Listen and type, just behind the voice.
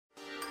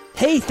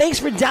Hey, thanks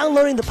for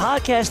downloading the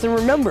podcast. And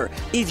remember,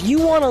 if you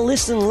want to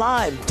listen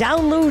live,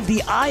 download the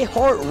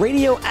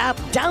iHeartRadio app,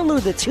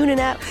 download the TuneIn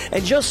app,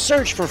 and just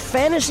search for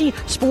Fantasy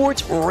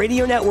Sports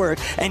Radio Network,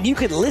 and you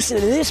can listen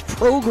to this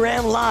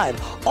program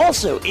live.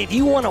 Also, if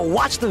you want to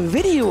watch the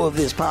video of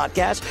this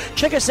podcast,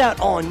 check us out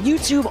on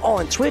YouTube,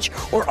 on Twitch,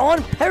 or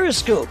on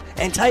Periscope,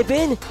 and type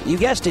in, you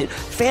guessed it,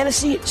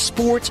 Fantasy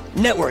Sports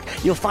Network.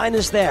 You'll find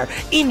us there.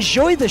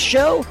 Enjoy the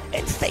show,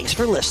 and thanks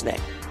for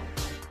listening.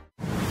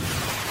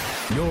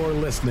 You're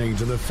listening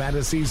to the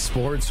Fantasy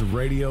Sports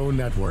Radio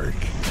Network.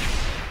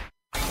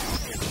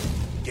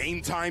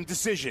 Game Time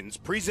Decisions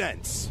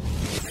presents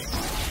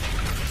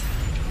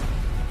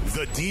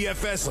the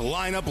DFS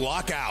Lineup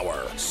Lock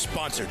Hour,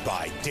 sponsored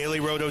by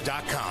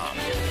DailyRoto.com.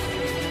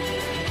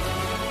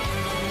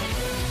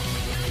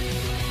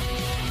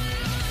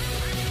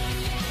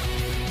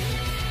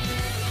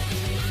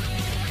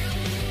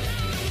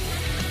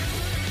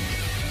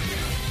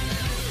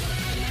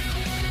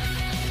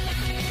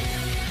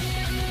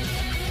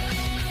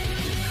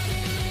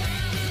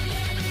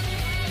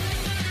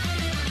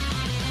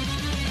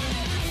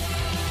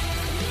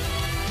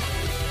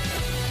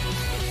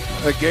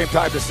 Game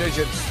Time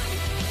Decisions.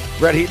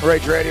 Red Heat and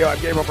Rage Radio. I'm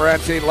Gabriel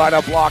Morency.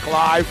 Lineup Lock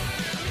Live.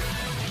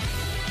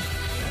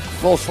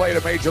 Full slate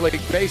of Major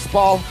League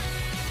Baseball.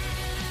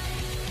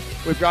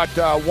 We've got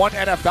one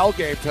NFL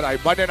game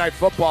tonight, Monday Night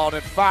Football. And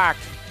in fact,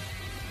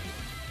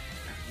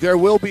 there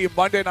will be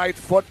Monday Night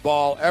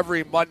Football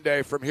every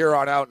Monday from here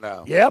on out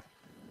now. Yep.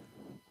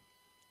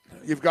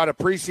 You've got a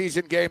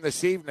preseason game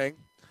this evening.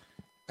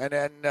 And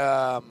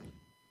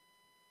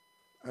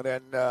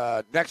then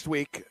next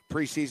week,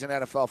 preseason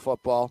NFL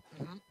football.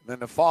 Mm-hmm. And then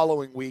the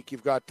following week,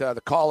 you've got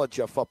the college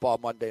football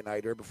Monday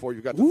nighter before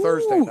you've got the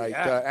Thursday night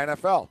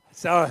NFL.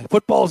 So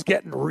football's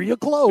getting real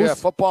close. Yeah,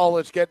 football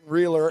is getting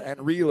realer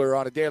and realer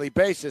on a daily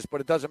basis,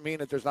 but it doesn't mean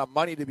that there's not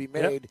money to be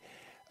made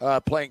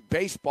playing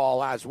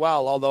baseball as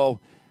well, although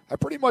I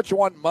pretty much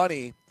won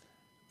money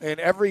in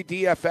every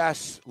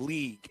DFS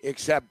league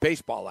except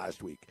baseball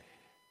last week.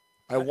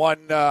 I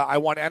won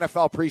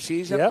NFL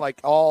preseason, like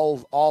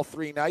all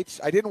 3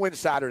 nights. I didn't win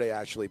Saturday,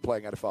 actually,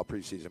 playing NFL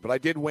preseason, but I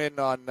did win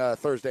on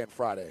Thursday and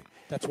Friday.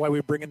 That's why we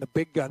bring in the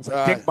big guns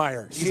like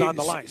Dinkmeyer. He's on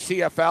the line.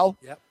 CFL?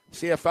 Yep.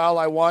 CFL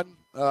I won.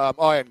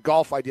 And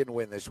golf I didn't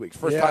win this week.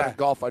 First time in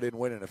golf I didn't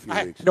win in a few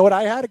weeks. You know what?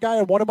 I had a guy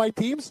on one of my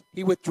teams.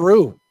 He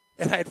withdrew,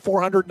 and I had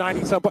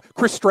 490-something.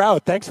 Chris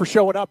Stroud, thanks for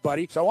showing up,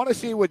 buddy. So I want to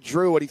see with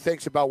Drew what he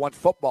thinks about when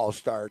football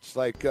starts.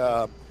 Like,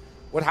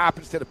 what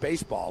happens to the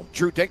baseball?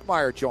 Drew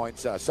Dinkmeyer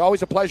joins us.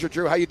 Always a pleasure,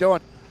 Drew. How you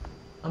doing?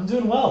 I'm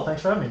doing well.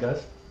 Thanks for having me,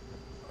 guys.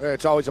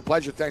 It's always a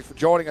pleasure. Thanks for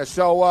joining us.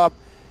 So,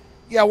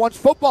 once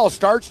football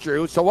starts,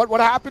 Drew, so what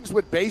happens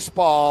with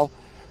baseball?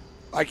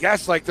 I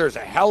guess, like, there's a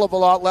hell of a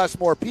lot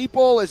more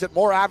people. Is it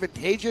more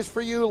advantageous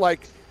for you?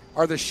 Like,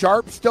 are the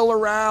sharps still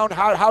around?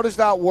 How does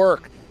that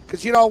work?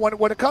 Because, you know,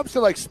 when it comes to,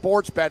 like,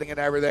 sports betting and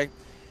everything,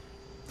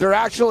 they're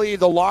actually,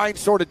 the lines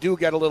sort of do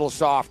get a little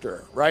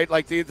softer, right?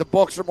 Like the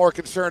books are more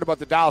concerned about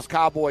the Dallas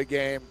Cowboy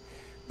game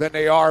than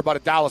they are about a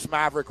Dallas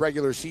Maverick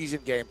regular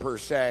season game per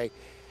se,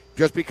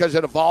 just because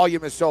the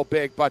volume is so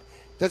big. But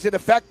does it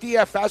affect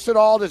DFS at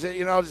all? Does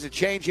it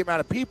change the amount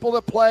of people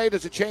that play?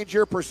 Does it change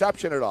your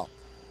perception at all?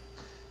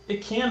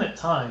 It can at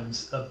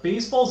times.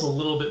 Baseball's a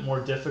little bit more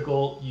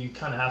difficult. You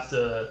kind of have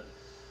to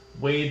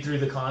wade through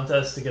the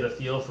contest to get a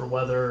feel for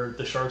whether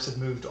the Sharks have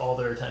moved all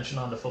their attention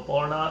onto football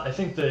or not. I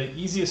think the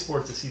easiest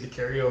sport to see the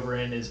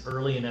carryover in is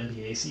early in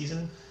NBA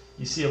season.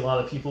 You see a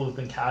lot of people who've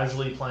been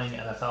casually playing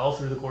NFL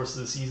through the course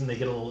of the season. They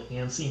get a little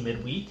antsy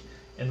midweek,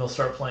 and they'll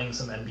start playing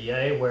some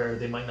NBA where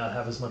they might not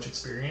have as much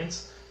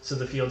experience. So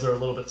the fields are a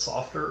little bit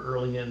softer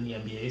early in the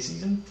NBA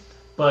season.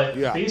 But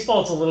baseball,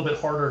 it's a little bit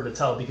harder to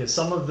tell because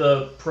some of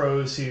the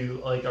pros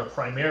who are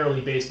primarily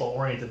baseball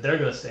oriented, they're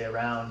going to stay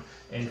around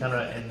and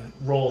and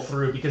roll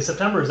through, because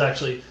September is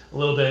actually a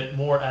little bit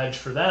more edge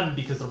for them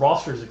because the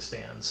rosters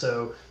expand.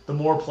 So the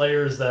more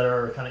players that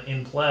are kind of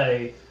in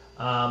play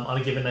on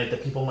a given night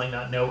that people might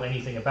not know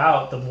anything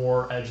about, the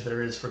more edge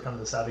there is for kind of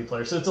the savvy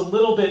player. So it's a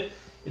little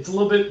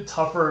bit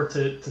tougher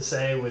to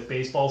say with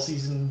baseball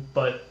season,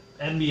 but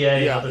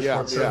NBA and other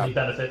sports certainly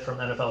benefit from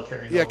NFL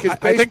carrying over.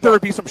 I think there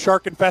would be some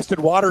shark-infested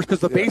waters because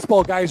the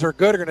baseball guys are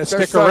good, are going to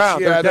stick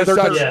around.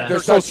 They're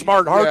so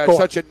smart, hardcore. It's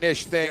such a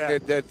niche thing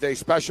that they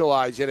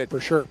specialize in it.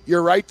 For sure.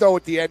 You're right, though,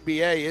 with the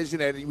NBA,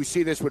 isn't it? And we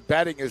see this with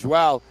betting as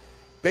well.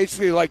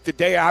 Basically, like the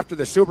day after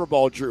the Super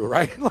Bowl, Drew,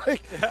 right?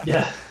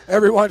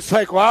 Everyone's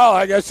like, well,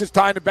 I guess it's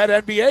time to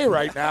bet NBA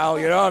right now.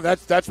 You know,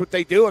 that's what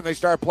they do, and they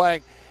start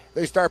playing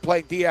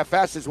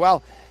DFS as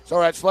well. So,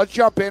 all right, so let's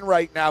jump in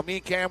right now. Me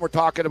and Cam were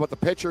talking about the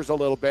pitchers a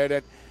little bit,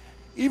 and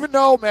even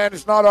though, man,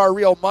 it's not our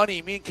real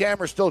money, me and Cam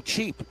are still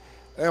cheap.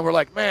 And we're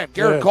like, man,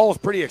 Garrett Cole's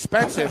pretty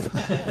expensive.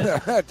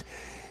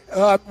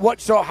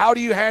 So how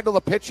do you handle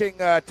the pitching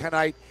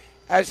tonight?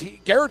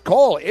 Garrett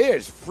Cole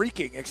is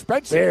freaking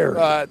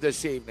expensive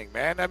this evening,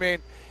 man. I mean,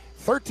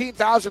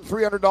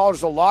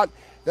 $13,300 a lot.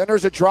 Then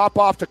there's a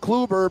drop-off to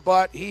Kluber,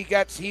 but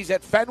he's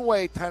at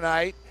Fenway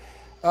tonight.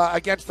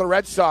 against the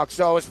Red Sox.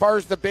 So as far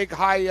as the big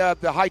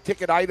high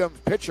ticket items,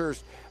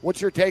 pitchers,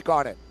 what's your take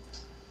on it?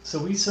 So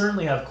we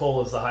certainly have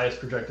Cole as the highest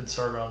projected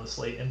starter on the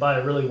slate, and by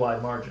a really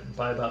wide margin,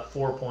 by about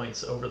 4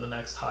 points over the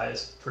next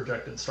highest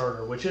projected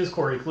starter, which is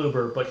Corey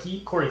Kluber. But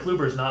Corey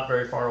Kluber is not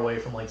very far away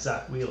from like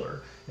Zach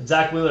Wheeler, and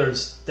Zach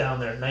Wheeler's down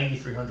there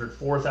 $9,300,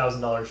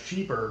 $4,000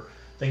 cheaper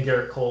than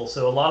Garrett Cole.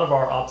 So a lot of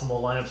our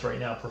optimal lineups right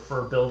now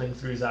prefer building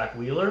through Zach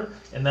Wheeler,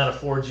 and that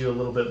affords you a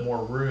little bit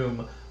more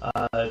room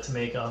to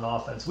make on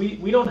offense.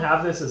 We don't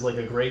have this as like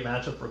a great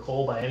matchup for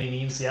Cole by any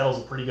means. Seattle's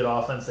a pretty good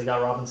offense. They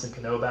got Robinson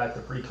Cano back.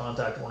 They're pretty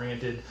contact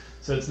oriented.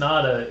 So it's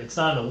not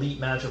an elite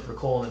matchup for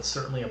Cole, and it's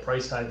certainly a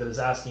price tag that is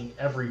asking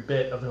every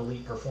bit of an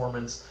elite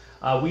performance.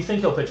 We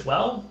think he'll pitch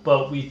well,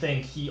 but we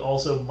think he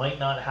also might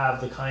not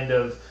have the kind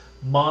of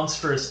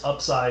monstrous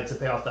upside to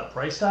pay off that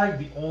price tag.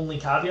 The only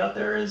caveat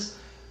there is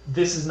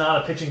this is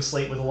not a pitching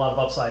slate with a lot of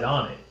upside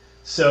on it.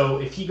 So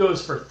if he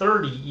goes for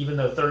 30, even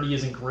though 30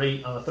 isn't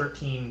great on a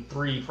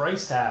 13.3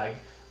 price tag,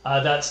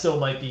 that still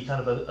might be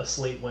kind of a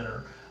slate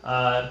winner.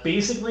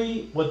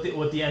 Basically, what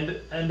the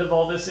end of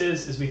all this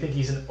is we think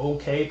he's an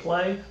okay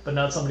play, but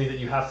not somebody that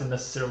you have to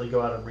necessarily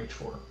go out and reach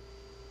for.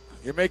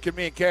 You're making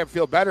me and Cam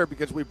feel better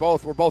because we're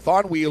both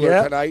on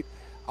Wheeler tonight.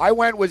 I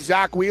went with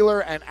Zach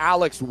Wheeler and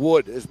Alex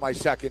Wood as my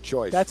second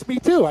choice. That's me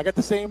too. I got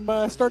the same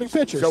starting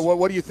pitchers. So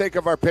what do you think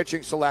of our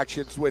pitching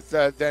selections with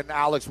then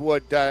Alex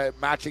Wood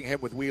matching him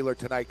with Wheeler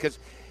tonight? Because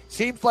it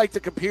seems like the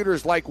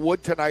computers like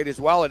Wood tonight as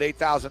well at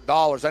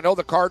 $8,000. I know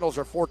the Cardinals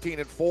are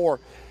 14-4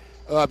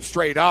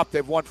 straight up.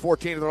 They've won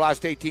 14 of their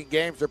last 18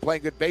 games. They're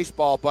playing good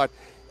baseball, but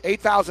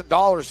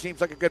 $8,000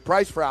 seems like a good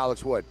price for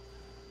Alex Wood.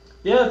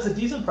 Yeah, it's a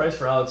decent price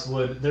for Alex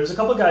Wood. There's a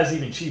couple guys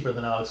even cheaper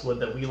than Alex Wood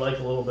that we like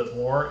a little bit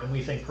more and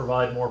we think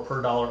provide more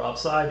per dollar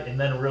upside and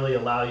then really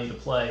allow you to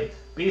play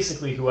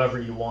basically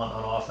whoever you want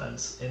on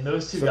offense. And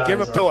those two guys give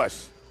them to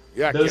us.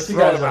 Yeah, those two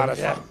guys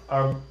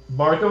are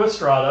Marco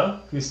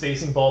Estrada, who's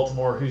facing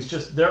Baltimore, who's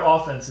just their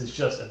offense is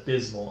just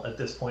abysmal at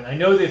this point. I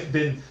know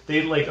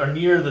they like are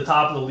near the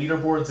top of the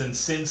leaderboards, and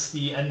since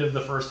the end of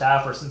the first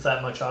half or since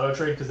that Machado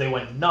trade, because they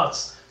went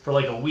nuts for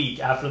like a week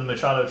after the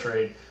Machado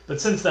trade. But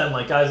since then,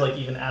 like guys like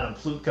even Adam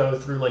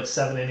Plutko threw like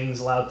 7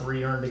 innings, allowed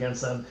 3 earned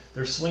against them.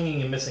 They're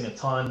swinging and missing a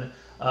ton.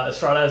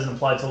 Estrada has an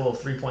implied total of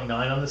 3.9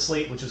 on the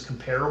slate, which is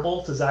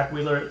comparable to Zach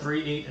Wheeler at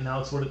 3.8 and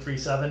Alex Wood at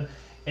 3.7.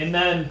 And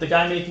then the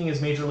guy making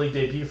his major league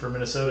debut for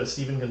Minnesota,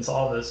 Steven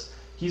Gonsalves,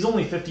 he's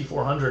only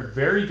 5,400.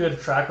 Very good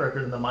track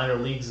record in the minor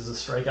leagues as a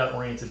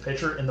strikeout-oriented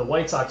pitcher, and the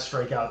White Sox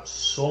strike out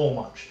so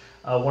much.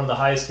 One of the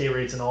highest K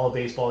rates in all of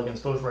baseball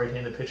against both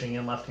right-handed pitching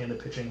and left-handed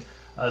pitching.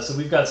 So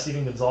we've got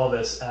Steven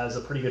Gonsalves as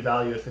a pretty good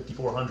value at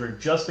 5,400,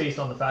 just based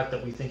on the fact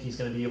that we think he's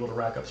going to be able to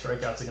rack up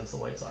strikeouts against the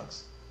White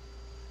Sox.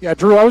 Yeah,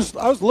 Drew, I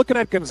was looking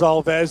at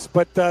Gonsalves,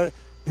 but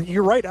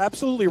you're right,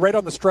 absolutely right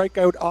on the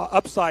strikeout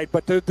upside.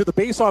 But do the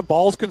base on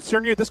balls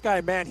concern you? This guy,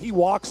 man, he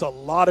walks a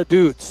lot of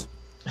dudes.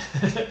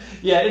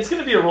 Yeah, it's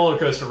going to be a roller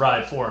coaster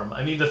ride for him.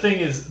 I mean, the thing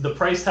is, the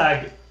price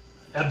tag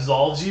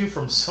absolves you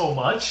from so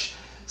much.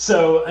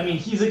 So, I mean,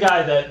 he's a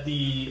guy that at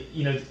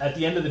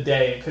the end of the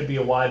day, it could be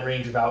a wide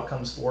range of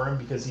outcomes for him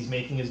because he's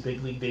making his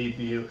big league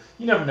debut.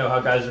 You never know how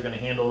guys are going to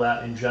handle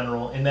that in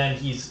general. And then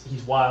he's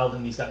wild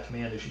and he's got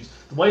command issues.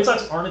 The White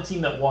Sox aren't a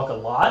team that walk a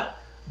lot.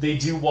 They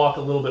do walk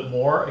a little bit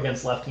more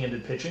against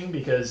left-handed pitching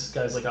because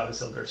guys like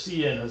Avisail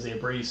Garcia and Jose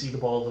Abreu see the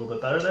ball a little bit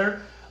better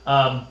there.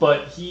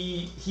 But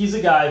he's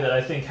a guy that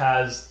I think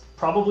has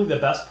probably the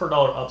best per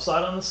dollar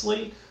upside on the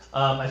slate.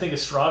 I think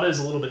Estrada is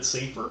a little bit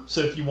safer. So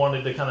if you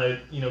wanted to kind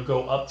of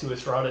go up to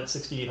Estrada at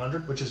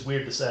 6,800, which is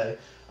weird to say,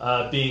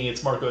 being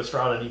it's Marco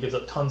Estrada and he gives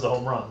up tons of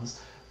home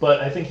runs.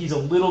 But I think he's a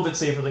little bit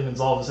safer than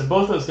Gonsalves. And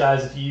both those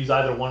guys, if you use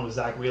either one with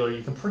Zach Wheeler,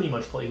 you can pretty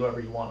much play whoever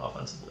you want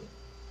offensively.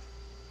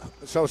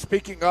 So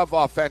speaking of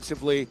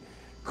offensively,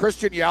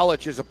 Christian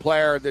Yelich is a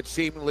player that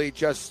seemingly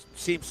just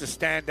seems to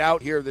stand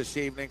out here this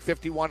evening,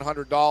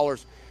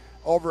 $5,100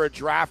 over at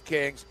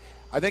DraftKings.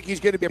 I think he's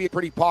going to be a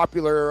pretty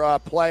popular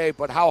play,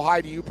 but how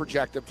high do you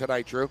project him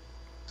tonight, Drew?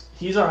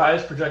 He's our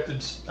highest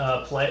projected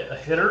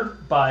hitter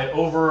by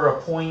over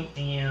a point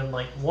and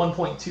like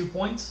 1.2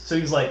 points. So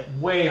he's like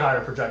way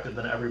higher projected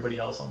than everybody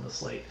else on the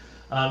slate.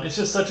 It's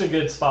just such a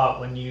good spot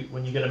when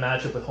you get a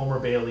matchup with Homer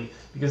Bailey,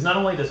 because not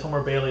only does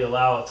Homer Bailey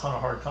allow a ton of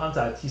hard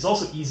contact, he's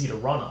also easy to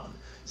run on.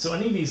 So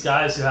any of these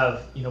guys who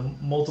have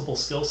multiple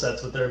skill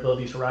sets with their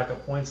ability to rack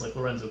up points, like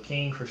Lorenzo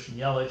Cain, Christian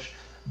Yelich,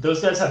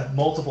 those guys have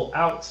multiple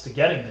outs to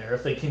getting there.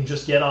 If they can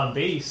just get on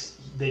base,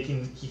 he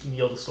can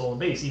yield a stolen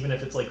base, even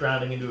if it's like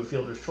grounding into a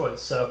fielder's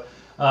choice. So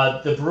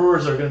the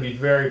Brewers are going to be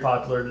very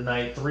popular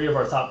tonight. 3 of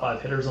our top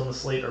 5 hitters on the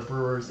slate are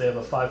Brewers. They have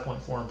a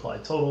 5.4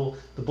 implied total.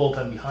 The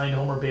bullpen behind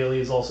Homer Bailey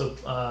is also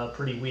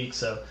pretty weak.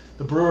 So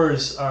the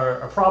Brewers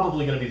are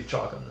probably going to be the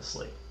chalk on this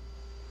slate.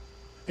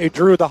 Hey,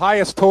 Drew, the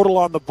highest total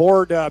on the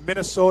board,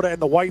 Minnesota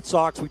and the White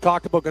Sox. We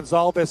talked about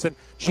Gonsalves and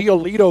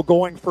Giolito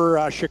going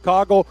for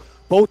Chicago.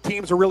 both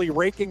teams are really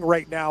raking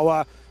right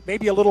now.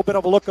 Maybe a little bit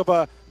of a look of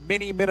a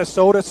mini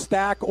Minnesota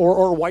stack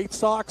or White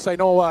Sox. I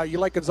know you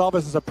like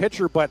Gonzalez as a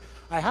pitcher, but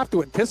I have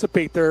to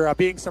anticipate there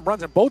being some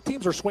runs, and both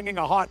teams are swinging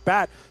a hot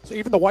bat. So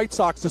even the White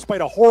Sox,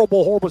 despite a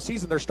horrible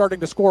season, they're starting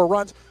to score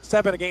runs.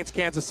 7 against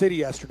Kansas City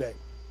yesterday.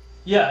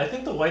 Yeah, I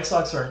think the White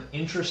Sox are an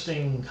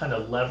interesting kind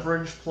of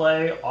leverage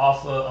play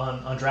off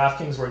on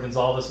DraftKings, where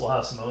Gonzalez will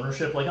have some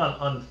ownership. Like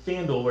on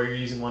FanDuel, where you're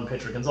using one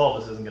pitcher,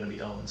 Gonzalez isn't going to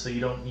be owned, so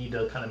you don't need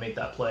to kind of make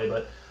that play.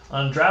 But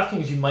on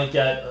DraftKings, you might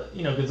get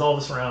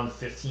Gonzalez around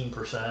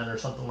 15% or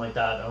something like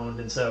that owned,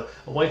 and so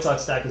a White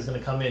Sox stack is going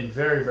to come in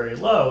very, very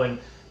low. And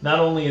not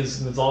only is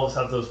Gonzalez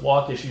have those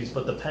walk issues,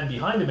 but the pen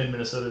behind him in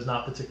Minnesota is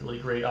not particularly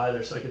great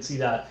either, so I could see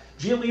that.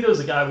 Giolito is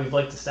a guy we've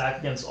liked to stack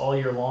against all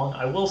year long.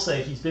 I will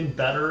say he's been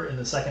better in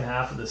the second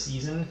half of the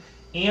season,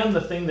 and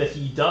the thing that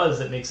he does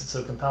that makes it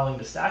so compelling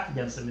to stack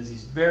against him is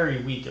he's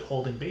very weak at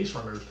holding base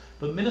runners,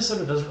 but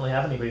Minnesota doesn't really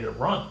have anybody that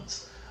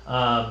runs.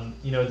 At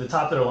the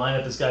top of their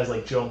lineup is guys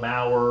like Joe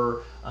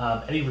Mauer,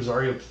 Eddie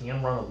Rosario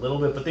can run a little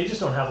bit, but they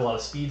just don't have a lot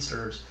of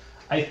speedsters.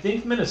 I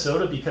think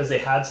Minnesota, because they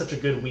had such a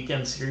good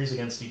weekend series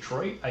against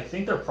Detroit, I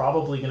think they're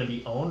probably going to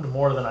be owned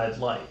more than I'd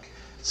like.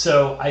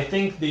 So I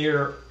think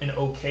they're an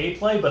okay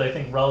play, but I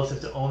think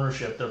relative to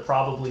ownership, they're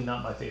probably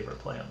not my favorite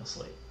play on the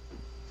slate.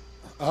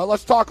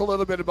 Let's talk a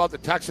little bit about the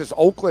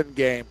Texas-Oakland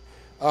game.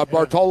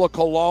 Bartolo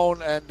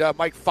Colon and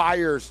Mike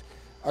Fiers.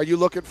 Are you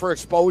looking for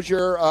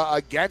exposure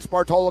against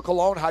Bartolo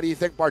Colon? How do you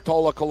think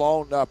Bartolo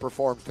Colon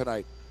performs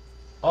tonight?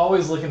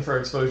 Always looking for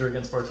exposure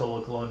against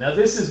Bartolo Colon. Now,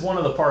 this is one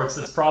of the parks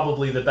that's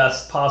probably the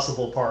best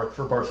possible park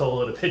for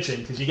Bartolo to pitch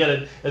in, because you get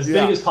it as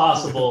big as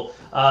possible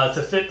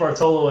to fit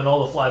Bartolo and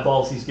all the fly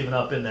balls he's given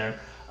up in there.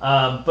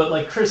 But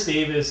like Chris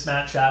Davis,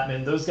 Matt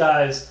Chapman, those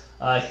guys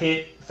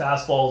hit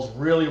fastballs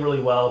really,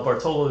 really well.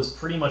 Bartolo is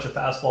pretty much a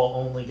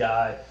fastball-only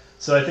guy.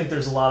 So I think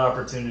there's a lot of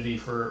opportunity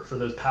for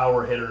those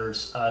power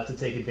hitters to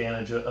take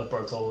advantage of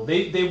Bartolo.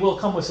 They will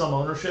come with some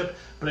ownership,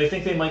 but I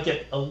think they might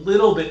get a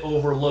little bit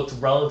overlooked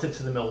relative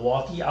to the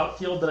Milwaukee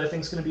outfield that I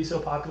think is going to be so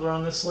popular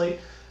on this slate.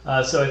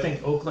 So I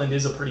think Oakland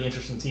is a pretty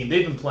interesting team.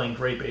 They've been playing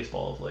great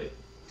baseball of late.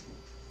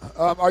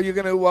 Are you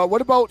going to what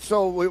about,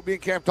 so me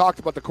and Cam talked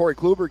about the Corey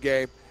Kluber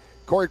game.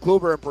 Corey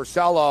Kluber and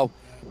Porcello.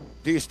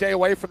 Do you stay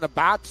away from the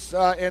bats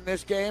in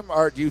this game,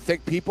 or do you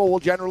think people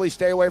will generally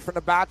stay away from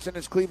the bats in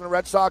this Cleveland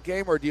Red Sox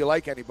game, or do you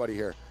like anybody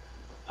here?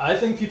 I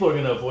think people are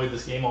going to avoid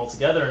this game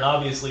altogether, and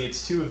obviously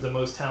it's two of the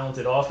most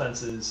talented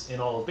offenses in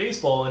all of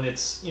baseball, and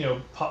it's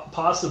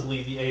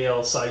possibly the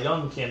AL Cy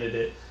Young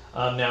candidate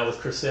now, with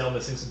Chris Sale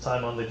missing some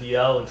time on the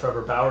DL and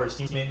Trevor Bauer, his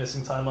teammate,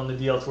 missing time on the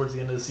DL towards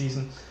the end of the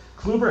season.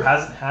 Kluber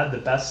hasn't had the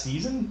best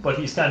season, but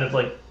he's kind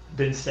of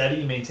been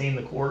steady, maintained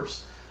the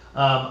course.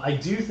 I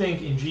do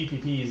think in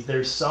GPPs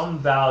there's some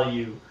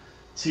value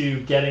to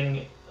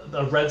getting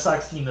a Red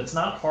Sox team that's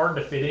not hard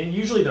to fit in.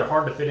 Usually they're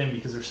hard to fit in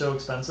because they're so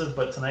expensive,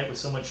 but tonight with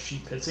so much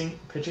cheap pitching,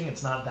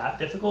 it's not that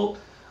difficult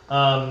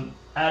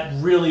at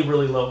really,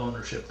 really low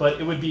ownership.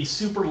 But it would be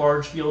super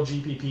large field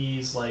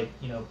GPPs,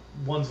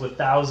 ones with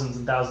thousands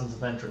and thousands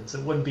of entrants. It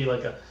wouldn't be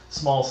like a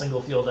small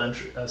single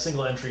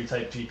entry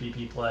type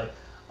GPP play.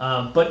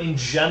 But in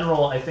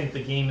general, I think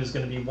the game is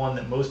going to be one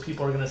that most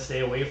people are going to stay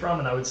away from,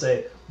 and I would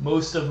say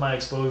most of my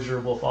exposure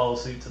will follow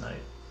suit tonight.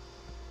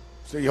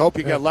 So you hope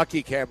you get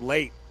lucky, Cam,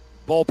 late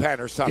bullpen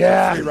or something,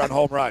 3-run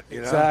home run.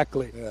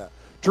 Exactly. Yeah.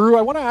 Drew,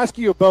 I want to ask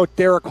you about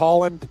Derek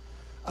Holland,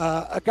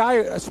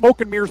 a smoke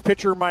and mirrors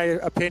pitcher, in my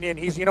opinion.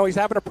 He's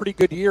having a pretty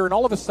good year, and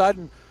all of a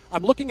sudden,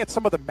 I'm looking at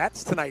some of the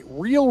Mets tonight,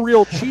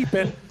 real cheap,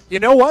 and you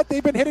know what?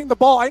 They've been hitting the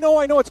ball. I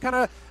know. It's kind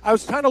of. I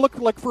was trying to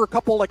look for a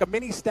couple, a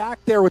mini stack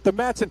there with the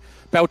Mets, and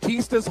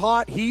Bautista's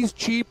hot. He's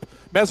cheap.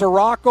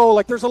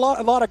 Mesoraco, there's a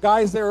lot of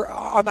guys there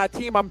on that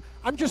team. I'm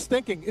just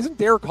thinking, isn't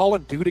Derek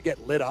Holland due to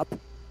get lit up?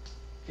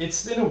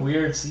 It's been a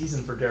weird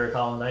season for Derek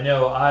Holland. I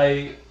know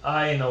I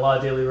and a lot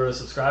of Daily Roto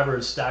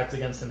subscribers stacked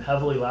against him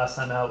heavily last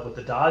time out with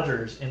the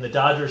Dodgers, and the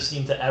Dodgers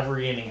seem to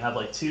every inning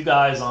have 2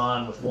 guys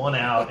on with 1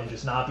 out and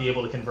just not be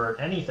able to convert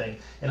anything.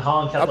 And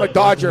Holland kept I'm a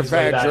Dodger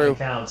fan, Drew.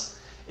 Counts.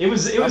 I'm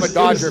a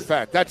Dodger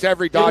fan. That's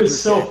every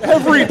Dodgers game.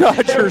 Every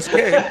Dodgers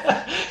game.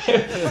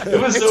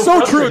 It's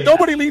so true.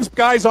 Nobody leaves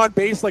guys on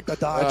base like the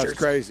Dodgers. That's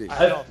crazy.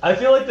 I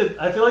feel like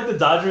the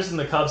Dodgers and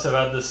the Cubs have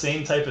had the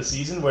same type of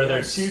season where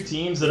they're two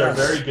teams that are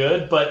very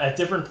good, but at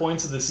different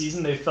points of the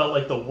season they felt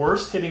like the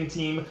worst hitting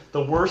team,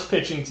 the worst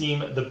pitching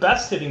team, the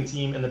best hitting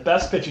team, and the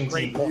best pitching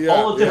team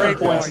all at different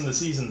points in the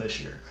season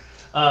this year.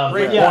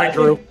 Great point,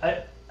 Drew.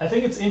 I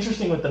think it's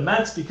interesting with the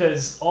Mets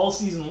because all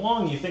season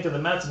long you think of the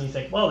Mets and you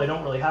think, well, they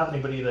don't really have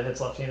anybody that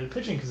hits left-handed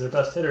pitching because their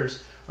best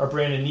hitters are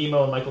Brandon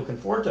Nimmo and Michael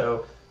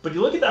Conforto. But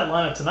you look at that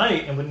lineup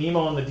tonight, and with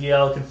Nimmo on the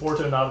DL,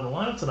 Conforto not in the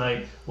lineup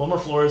tonight, Wilmer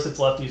Flores hits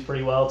lefties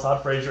pretty well,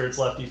 Todd Frazier hits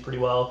lefties pretty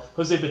well,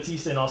 Jose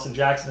Bautista and Austin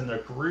Jackson in their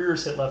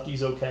careers hit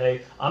lefties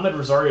okay. Ahmed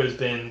Rosario has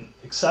been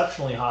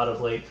exceptionally hot of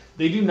late.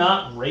 They do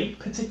not rate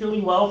particularly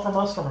well from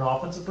us from an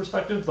offensive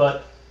perspective,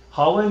 but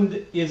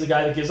Holland is a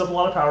guy that gives up a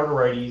lot of power to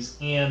righties,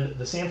 and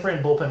the San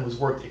Fran bullpen was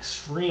worked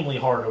extremely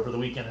hard over the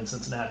weekend in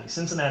Cincinnati.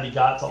 Cincinnati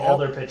got to all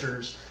their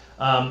pitchers.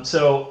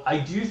 So I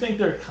do think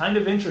they're kind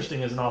of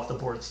interesting as an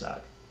off-the-board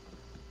stack.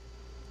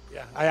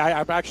 Yeah,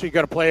 I'm actually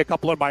going to play a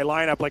couple in my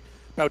lineup. Like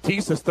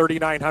Bautista's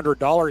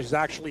 $3,900. He's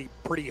actually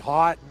pretty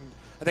hot, and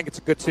I think it's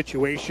a good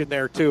situation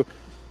there too.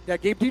 Yeah,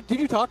 Gabe, did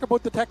you talk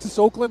about the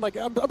Texas-Oakland? Like,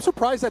 I'm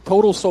surprised that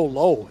total's so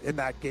low in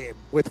that game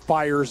with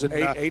Fires and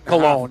Eight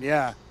Cologne.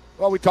 Yeah.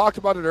 Well, we talked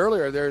about it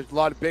earlier. There's a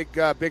lot of big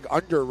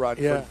under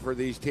run for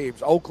these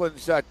teams.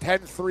 Oakland's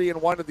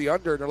 10-3-1 to the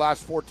under in their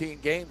last 14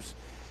 games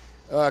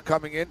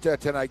coming into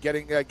tonight,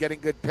 getting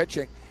good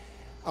pitching.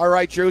 All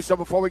right, Drew, so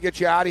before we get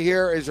you out of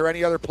here, is there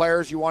any other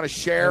players you want to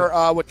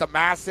share with the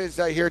masses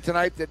here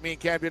tonight that me and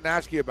Cam didn't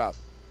ask you about?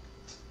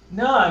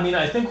 No, I mean,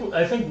 I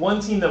think one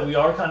team that we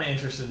are kind of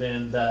interested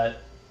in that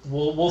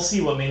we'll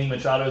see what Manny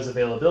Machado's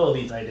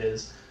availability tonight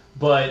is,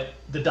 but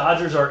the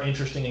Dodgers are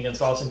interesting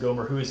against Austin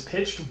Gomer, who has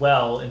pitched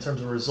well in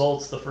terms of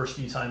results the first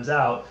few times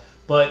out,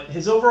 but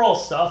his overall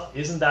stuff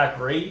isn't that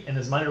great, and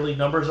his minor league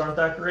numbers aren't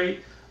that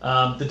great.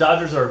 The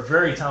Dodgers are a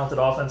very talented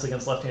offense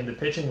against left-handed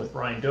pitching with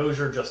Brian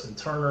Dozier, Justin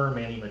Turner,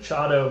 Manny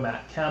Machado,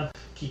 Matt Kemp,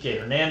 Kike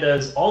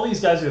Hernandez, all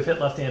these guys who have hit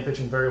left-hand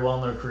pitching very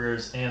well in their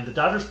careers, and the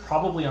Dodgers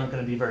probably aren't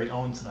going to be very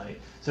owned tonight.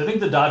 So I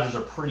think the Dodgers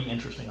are pretty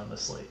interesting on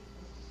this slate.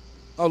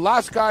 Oh,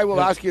 last guy we'll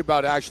ask you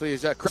about, actually,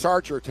 is Chris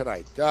Archer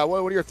tonight. What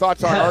are your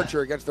thoughts on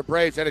Archer against the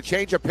Braves? And a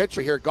change of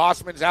pitcher here.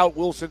 Gossman's out,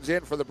 Wilson's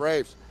in for the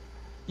Braves.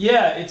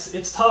 Yeah,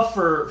 it's tough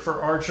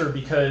for Archer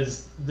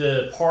because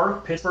the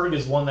park, Pittsburgh,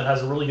 is one that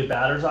has a really good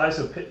batter's eye,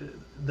 so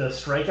the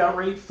strikeout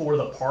rate for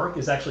the park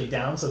is actually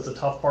down, so it's a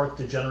tough park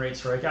to generate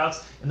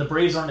strikeouts. And the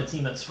Braves aren't a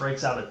team that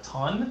strikes out a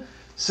ton.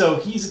 So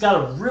he's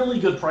got a really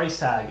good price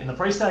tag, and the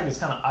price tag is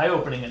kind of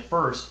eye-opening at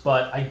first,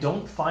 but I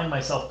don't find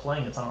myself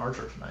playing a ton of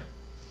Archer tonight.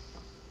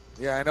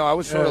 Yeah, I know. I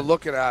was sort of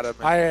looking at him.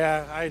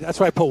 That's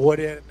why I put Wood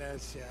in.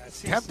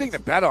 It's tempting to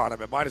bet on him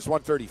at minus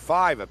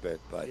 135 a bit,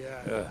 but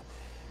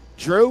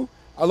Drew,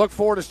 I look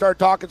forward to start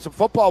talking some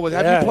football with.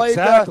 Have you played?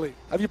 Exactly.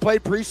 Have you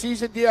played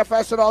preseason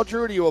DFS at all,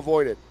 Drew? Or do you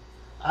avoid it?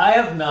 I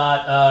have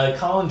not.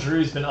 Colin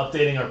Drew's been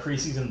updating our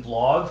preseason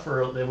blog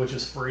which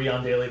is free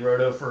on Daily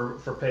Roto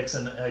for picks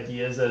and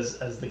ideas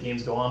as the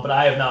games go on. But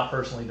I have not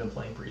personally been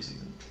playing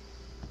preseason.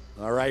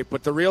 All right,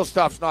 but the real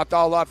stuff's not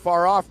all that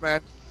far off,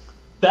 man.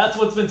 That's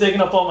what's been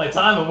taking up all my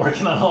time. I'm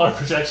working on all our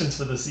projections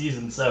for the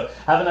season, so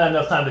haven't had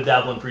enough time to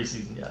dabble in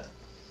preseason yet.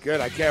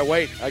 Good. I can't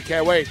wait.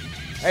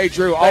 Hey,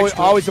 Drew,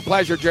 always a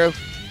pleasure, Drew.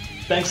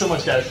 Thanks so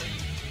much, guys.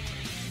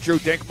 Drew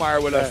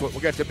Dinkmeyer with us. We'll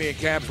get to me and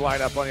Cam's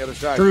lineup on the other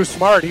side. Drew's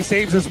smart. He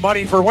saves his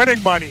money for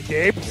winning money,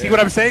 Gabe. See what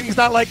I'm saying? He's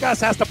not like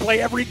us, has to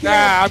play every game.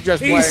 Nah, I'm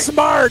just He's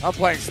smart. I'm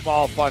playing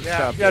small, fun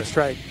stuff. That's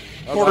right.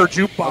 Quarter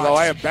jukebox. Although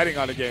I am betting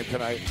on the game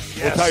tonight.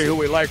 Yes. We'll tell you who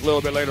we like a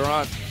little bit later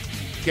on.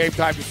 Game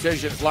time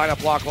decisions.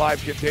 Lineup Lock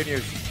Live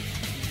continues.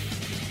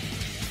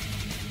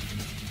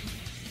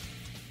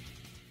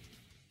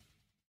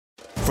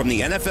 From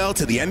the NFL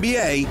to the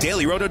NBA,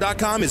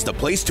 DailyRoto.com is the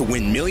place to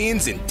win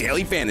millions in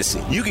daily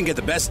fantasy. You can get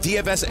the best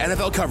DFS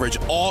NFL coverage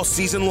all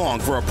season long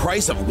for a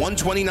price of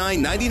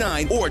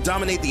 $129.99 or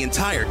dominate the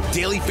entire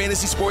daily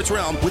fantasy sports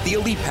realm with the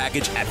Elite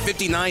Package at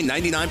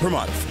 $59.99 per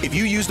month. If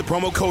you use the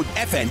promo code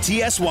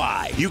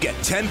FNTSY, you get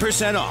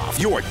 10%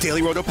 off your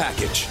Daily Roto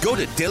package. Go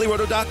to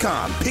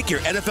DailyRoto.com, pick your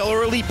NFL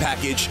or Elite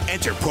Package,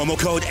 enter promo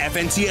code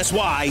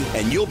FNTSY,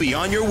 and you'll be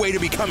on your way to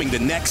becoming the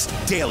next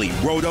Daily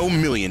Roto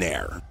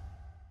millionaire.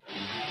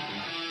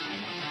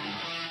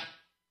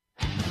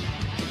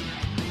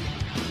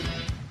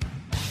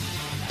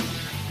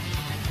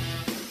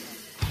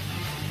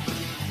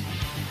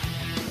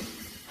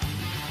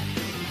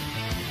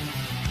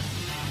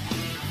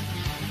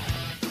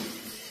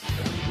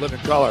 Living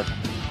color.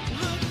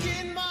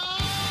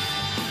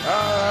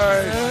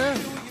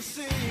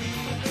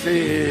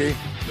 See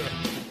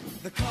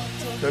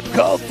the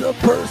cult of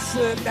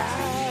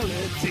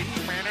personality.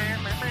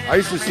 I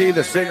used to see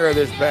the singer of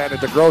this band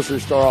at the grocery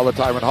store all the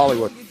time in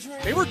Hollywood.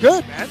 They were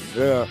good, man.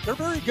 Yeah. They're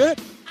very good.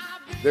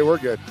 They were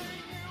good.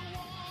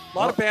 A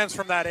lot of bands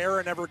from that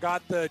era never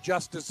got the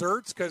just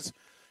desserts because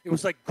it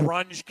was like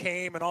grunge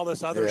came and all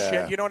this other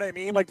shit. You know what I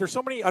mean? Like there's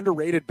so many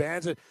underrated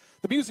bands.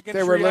 The music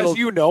industry, as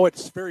you know,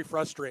 it's very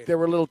frustrating. They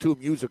were a little too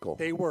musical.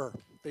 They were.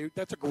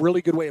 That's a really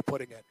good way of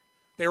putting it.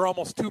 They were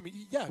almost too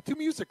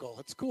musical.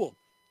 It's cool.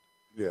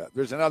 Yeah.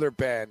 There's another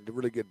band, a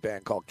really good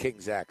band called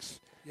King's X.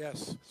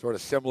 Yes. Sort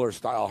of similar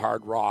style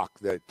hard rock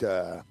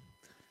that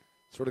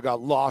sort of got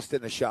lost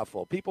in the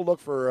shuffle. People look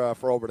for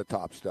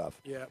over-the-top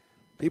stuff. Yeah.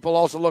 People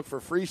also look for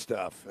free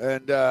stuff.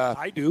 And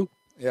I do.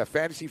 Yeah,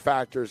 Fantasy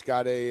Factor's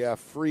got a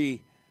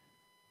free.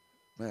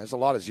 Man, there's a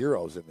lot of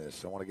zeros in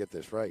this. I want to get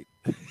this right.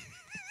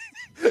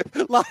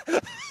 A lot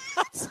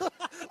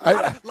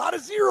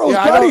of zeros,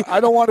 yeah, buddy. I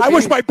don't want to. I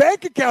wish my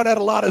bank account had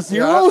a lot of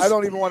zeros. Yeah, I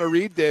don't even want to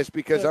read this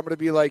because I'm going to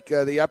be like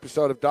the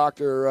episode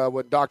of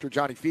when Dr.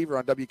 Johnny Fever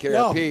on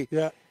WKRP.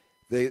 Yeah.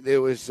 He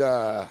was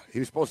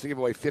supposed to give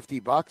away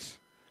 $50.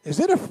 Is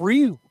it a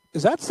free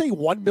Does that say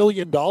 $1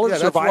 million Yeah,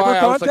 that's Survivor why I was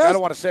contest? like, I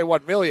don't want to say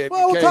 $1 million.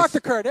 Well, we'll talk to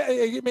Kurt.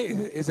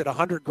 Is it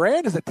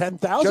 $100,000? Is it $10,000?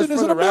 Just Is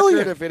for it the $1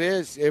 million?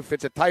 record, if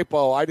it's a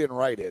typo, I didn't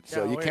write it,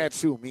 so Yeah, you wait. can't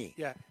sue me.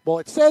 Yeah. Well,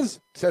 it says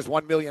It says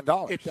 $1 million.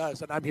 it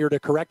does, and I'm here to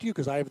correct you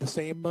because I have the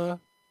same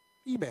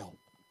email.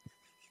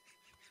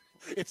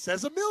 It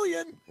says $1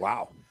 million.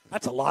 Wow.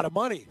 That's a lot of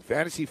money.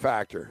 Fantasy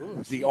Factor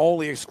is the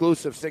only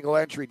exclusive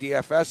single-entry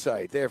DFS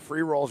site. They have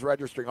free rolls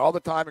registering all the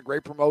time and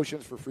great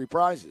promotions for free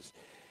prizes.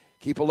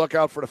 Keep a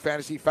lookout for the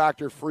Fantasy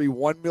Factor free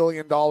 $1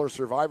 million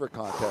Survivor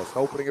contest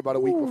opening about a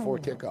week before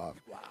kickoff.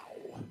 Wow.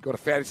 Go to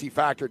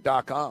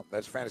fantasyfactor.com.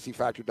 That's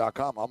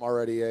fantasyfactor.com. I'm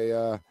already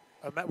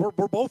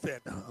We're both in.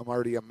 I'm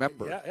already a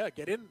member. Yeah.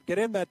 Get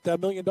in that $1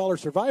 million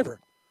Survivor.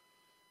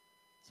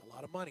 It's a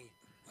lot of money.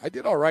 I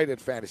did all right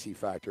at Fantasy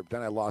Factor, but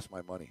then I lost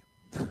my money.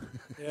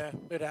 Yeah,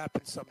 it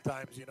happens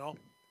sometimes, you know.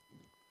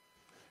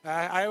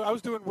 I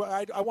was doing.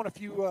 I won a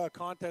few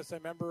contests. I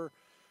remember.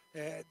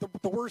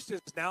 The worst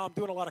is now I'm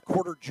doing a lot of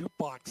quarter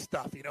jukebox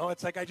stuff. You know,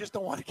 it's like I just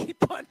don't want to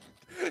keep on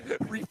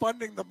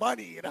refunding the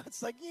money. You know,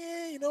 it's like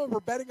we're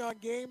betting on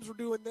games, we're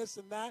doing this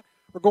and that,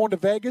 we're going to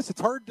Vegas.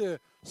 It's hard to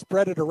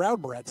spread it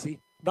around, Moretzi.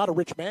 Not a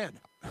rich man.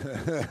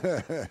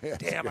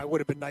 Damn, I would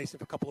have been nice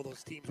if a couple of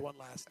those teams won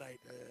last night.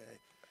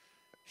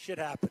 Shit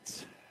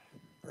happens,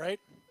 right?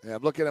 Yeah,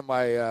 I'm looking at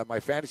my my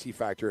Fantasy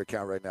Factor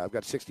account right now. I've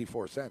got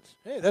 64 cents.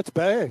 Hey, that's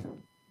bad.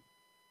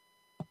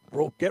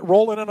 Get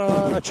rolling in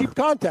a cheap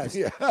contest.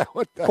 Yeah,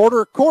 what the?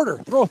 Quarter.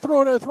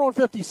 Throwing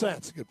 50 cents.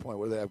 That's a good point.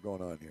 What do they have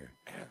going on here?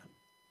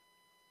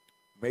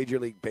 Major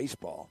League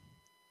Baseball.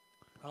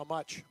 How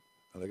much?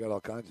 Oh, they got all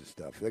kinds of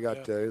stuff. They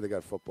got they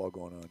got football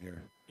going on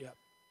here. Yep.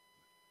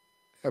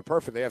 Yeah,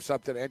 perfect. They have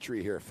something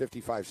entry here,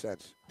 55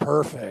 cents.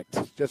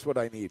 Perfect. Just what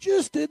I need.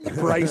 Just in the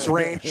price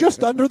range,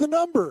 just under the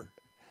number.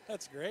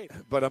 That's great.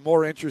 But I'm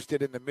more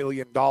interested in the $1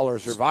 million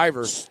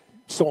Survivor.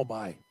 So am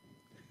I.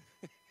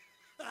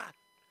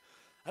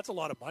 That's a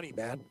lot of money,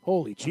 man.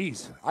 Holy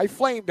jeez. I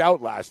flamed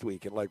out last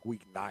week in like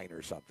week 9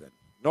 or something.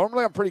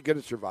 Normally I'm pretty good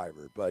at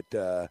Survivor, but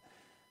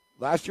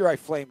last year I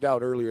flamed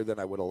out earlier than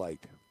I would have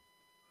liked.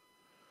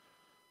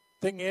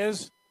 Thing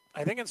is,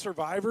 I think in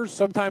Survivors,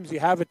 sometimes you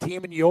have a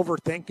team and you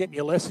overthink it and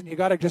you listen. You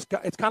got to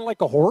it's kind of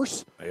like a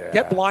horse. Yeah.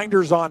 Get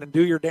blinders on and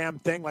do your damn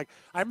thing. Like,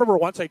 I remember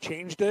once I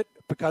changed it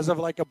because of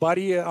like a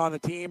buddy on the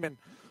team, and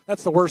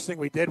that's the worst thing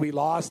we did. We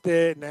lost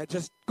it, and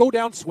just go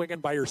down swinging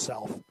by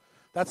yourself.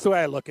 That's the way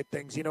I look at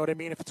things. You know what I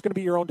mean? If it's going to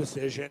be your own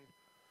decision.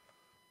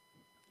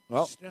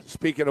 Well,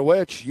 speaking of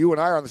which, you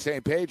and I are on the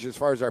same page as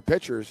far as our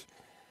pitchers.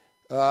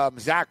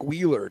 Zach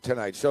Wheeler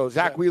tonight. So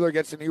Zach Wheeler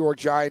gets the New York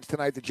Giants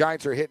tonight. The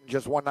Giants are hitting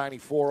just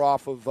 194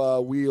 off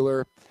of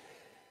Wheeler.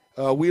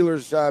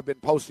 Wheeler's been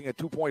posting a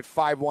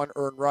 2.51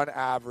 earned run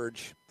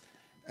average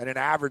and an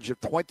average of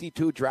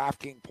 22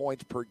 DraftKings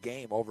points per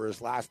game over his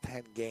last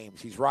 10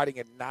 games. He's riding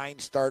a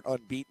 9-start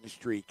unbeaten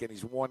streak, and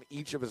he's won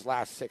each of his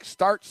last 6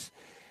 starts.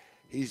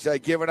 He's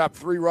given up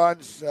 3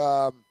 runs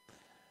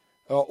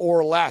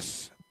or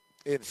less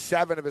in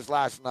 7 of his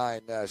last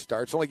 9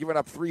 starts. Only given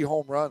up 3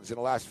 home runs in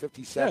the last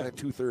 57 and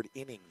 2/3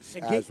 innings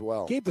as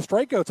well. Gave the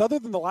strikeouts other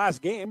than the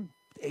last game.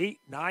 8,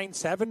 9,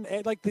 7.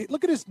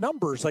 Look at his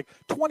numbers. Like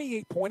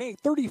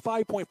 28.8,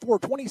 35.4,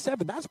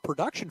 27. That's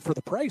production for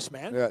the price,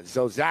 man. Yeah,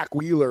 so Zach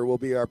Wheeler will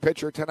be our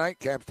pitcher tonight.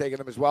 Cam's taking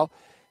him as well.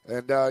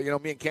 And,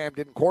 me and Cam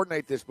didn't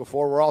coordinate this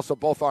before. We're also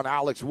both on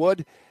Alex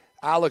Wood.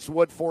 Alex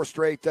Wood, 4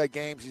 straight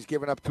games. He's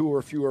given up 2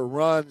 or fewer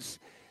runs.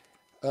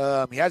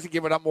 He hasn't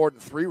given up more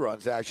than 3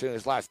 runs, actually, in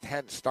his last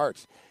 10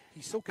 starts.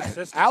 He's so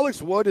consistent. Alex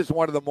Wood is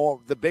one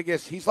of the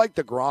biggest. He's like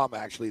DeGrom,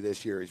 actually,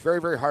 this year. He's very,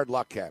 very hard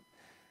luck, Cam.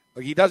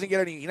 Like, he doesn't get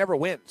any. He never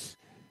wins.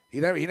 He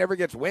never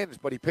gets wins,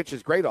 but he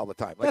pitches great all the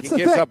time. Like, he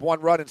gives up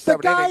 1 run in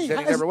 7 innings, and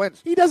he never wins.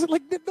 He doesn't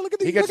look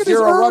at he gets his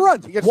 0 earned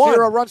runs. He gets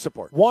 0 run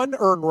support. 1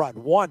 earned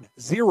run. 1,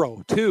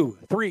 0, 2,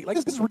 3. Like,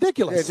 this is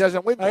ridiculous. Yeah, it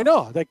doesn't win. I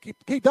know. Like,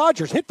 hey,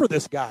 Dodgers, hit for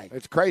this guy.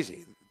 It's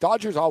crazy.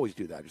 Dodgers always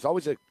do that. There's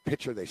always a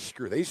pitcher they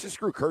screw. They used to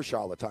screw Kershaw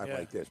all the time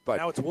like this. But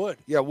now it's Wood.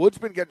 Yeah, Wood's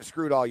been getting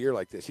screwed all year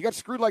like this. He got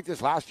screwed like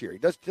this last year. He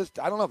does just,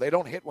 I don't know, they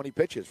don't hit when he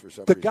pitches for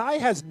some reason. The guy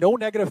has no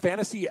negative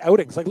fantasy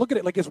outings. Like, look at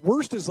it. Like, his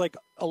worst is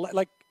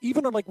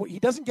even on he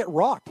doesn't get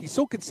rocked. He's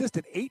so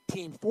consistent.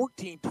 18,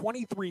 14,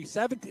 23,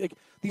 17. Like,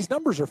 these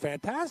numbers are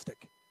fantastic.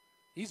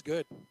 He's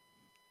good.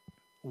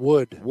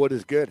 Wood. Wood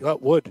is good.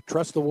 Wood.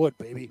 Trust the Wood,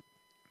 baby.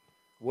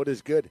 Wood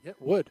is good. Yeah,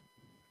 Wood.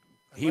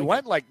 He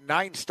went like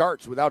 9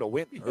 starts without a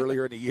win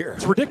earlier in the year.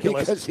 It's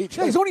ridiculous.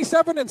 He's only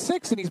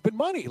 7-6, and he's been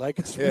money. Like,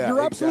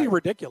 you're absolutely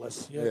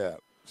ridiculous. Yeah.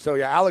 So,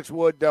 Alex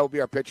Wood will be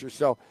our pitcher.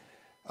 So,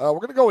 we're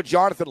going to go with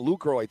Jonathan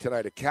Lucroy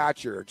tonight, a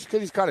catcher, just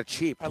because he's kind of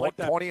cheap. I like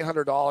that.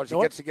 $2,800. He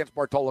gets against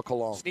Bartolo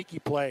Colon. Sneaky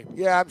play.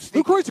 Yeah, I'm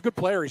sneaking. Lucroy's a good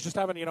player. He's just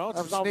having,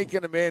 I'm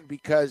sneaking him in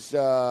because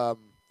I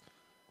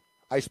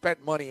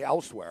spent money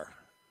elsewhere.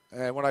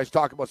 And when I was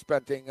talking about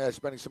spending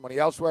some money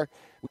elsewhere,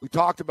 we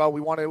talked about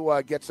we want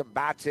to get some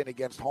bats in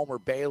against Homer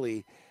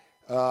Bailey.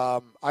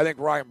 I think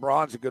Ryan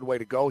Braun's a good way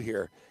to go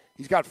here.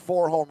 He's got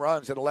 4 home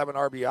runs and 11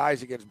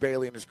 RBIs against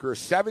Bailey in his career.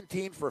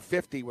 17 for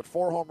 50 with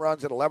 4 home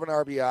runs and 11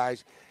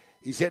 RBIs.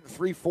 He's hitting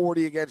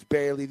 .340 against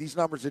Bailey. These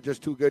numbers are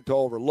just too good to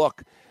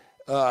overlook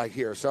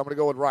here. So I'm going to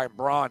go with Ryan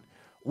Braun.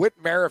 Whit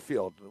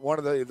Merrifield, one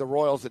of the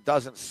Royals that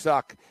doesn't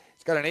suck.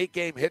 He's got an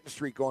 8-game hitting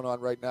streak going on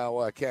right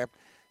now, Cam.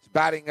 He's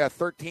batting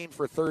 13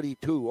 for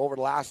 32 over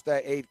the last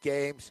 8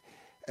 games.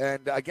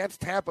 And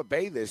against Tampa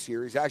Bay this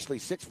year, he's actually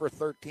 6 for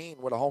 13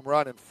 with a home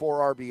run and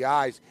 4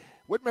 RBIs.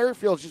 Whit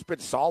Merrifield's just been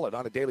solid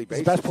on a daily basis.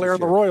 He's the best player in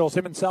the Royals,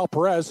 him and Sal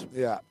Perez.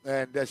 Yeah,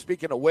 and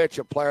speaking of which,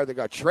 a player that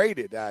got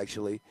traded,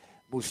 actually,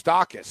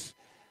 Moustakas.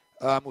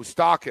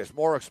 Moustakas,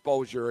 more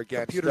exposure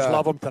against... Computers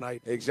love him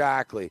tonight.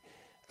 Exactly.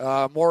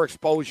 More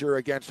exposure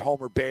against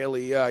Homer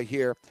Bailey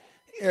here.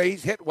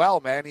 He's hit well,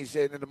 man. He's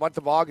in the month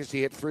of August,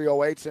 he hit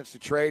 .308 since the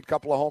trade,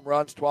 couple of home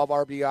runs, 12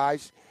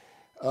 RBIs.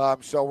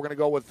 So we're going to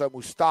go with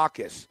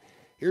Moustakas.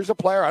 Here's a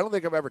player, I don't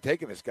think I've ever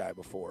taken this guy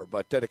before,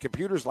 but the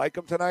computers like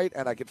him tonight,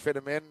 and I can fit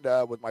him in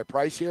with my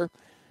price here,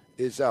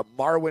 is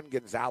Marwin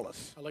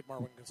Gonzalez. I like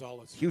Marwin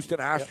Gonzalez. Houston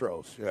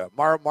Astros. Yep.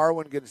 Yeah,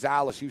 Marwin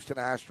Gonzalez, Houston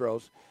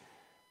Astros.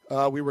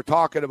 We were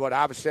talking about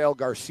Avisail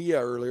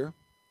Garcia earlier.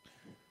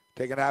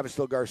 Taking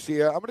Avisail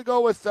Garcia. I'm going to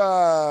go with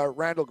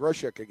Randall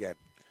Grichuk again.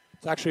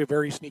 It's actually a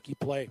very sneaky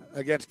play.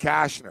 Against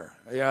Cashner.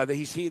 Yeah,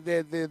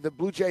 the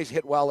Blue Jays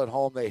hit well at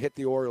home. They hit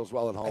the Orioles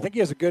well at home. I think he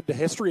has a good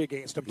history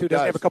against him, too.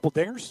 Doesn't he have a couple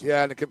dingers?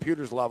 Yeah, and the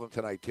computers love him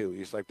tonight, too.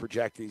 He's like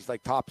projected. He's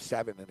like top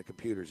 7 in the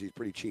computers. He's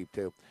pretty cheap,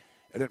 too.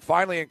 And then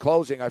finally, in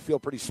closing, I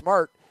feel pretty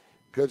smart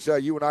because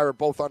you and I were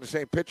both on the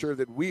same picture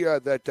that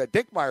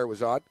Dinkmeyer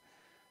was on.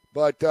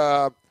 But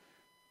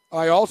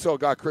I also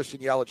got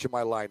Christian Yelich in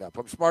my lineup.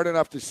 I'm smart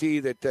enough to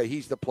see that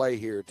he's the play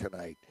here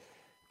tonight.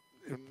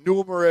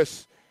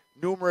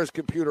 Numerous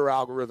computer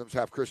algorithms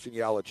have Christian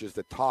Yelich as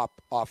the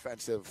top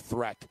offensive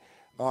threat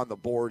on the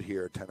board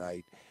here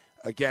tonight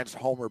against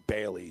Homer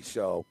Bailey.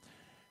 So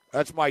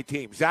that's my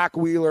team. Zach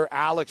Wheeler,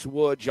 Alex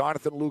Wood,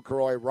 Jonathan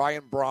Lucroy,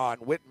 Ryan Braun,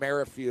 Whit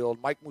Merrifield,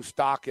 Mike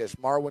Moustakas,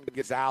 Marwin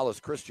Gonzalez,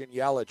 Christian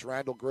Yelich,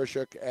 Randall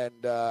Grichuk,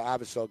 and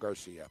Avisail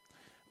Garcia.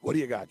 What do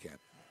you got, Ken?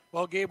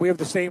 Well, Gabe, we have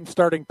the same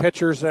starting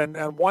pitchers, and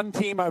one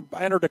team I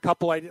entered a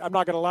couple. I'm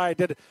not going to lie, I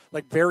did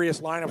like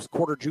various lineups,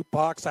 quarter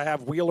jukebox. I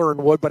have Wheeler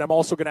and Wood, but I'm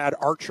also going to add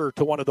Archer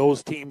to one of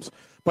those teams.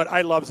 But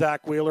I love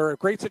Zach Wheeler. A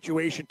great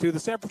situation, too. The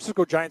San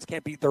Francisco Giants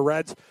can't beat the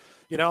Reds.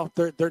 You know,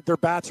 their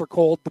bats are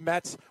cold. The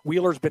Mets,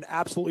 Wheeler's been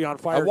absolutely on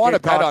fire. I want to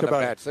bet on the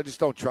Mets. I just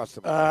don't trust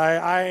them.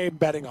 I'm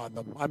betting on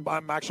them.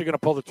 I'm actually going to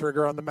pull the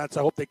trigger on the Mets.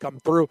 I hope they come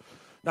through.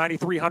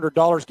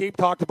 $9,300. Gabe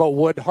talked about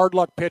Wood, hard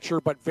luck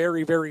pitcher, but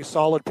very, very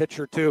solid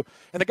pitcher too.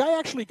 And the guy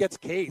actually gets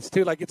Ks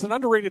too. Like it's an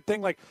underrated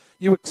thing. Like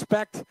you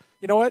expect,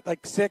 you know what,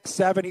 like 6,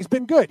 7. He's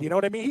been good. You know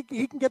what I mean?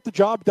 He can get the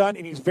job done,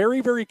 and he's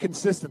very, very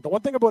consistent. The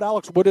one thing about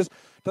Alex Wood is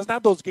doesn't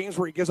have those games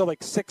where he gives out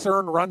like 6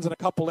 earned runs in a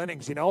couple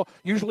innings. You know,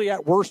 usually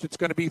at worst it's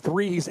going to be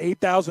 3. He's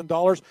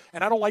 $8,000,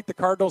 and I don't like the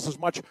Cardinals as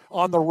much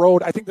on the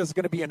road. I think this is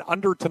going to be an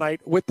under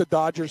tonight with the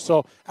Dodgers.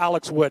 So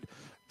Alex Wood.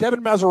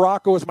 Devin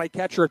Mesoraco is my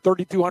catcher at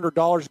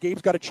 $3,200.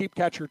 Gabe's got a cheap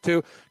catcher,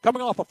 too.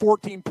 Coming off a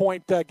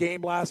 14-point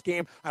game last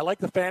game. I like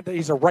the fact that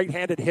he's a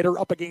right-handed hitter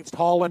up against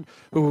Holland,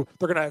 who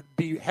they're going to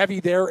be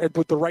heavy there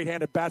with the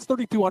right-handed bats.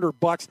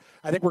 $3,200.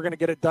 I think we're going to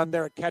get it done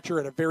there at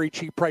catcher at a very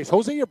cheap price.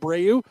 Jose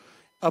Abreu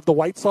of the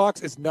White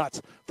Sox is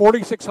nuts.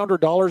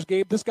 $4,600,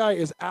 Gabe. This guy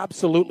is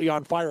absolutely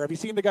on fire. Have you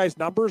seen the guy's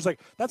numbers? Like,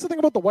 that's the thing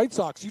about the White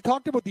Sox. You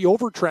talked about the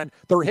overtrend.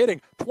 They're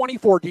hitting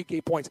 24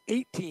 DK points,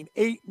 18,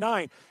 8,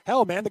 9.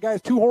 Hell, man, the guy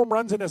has 2 home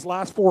runs in his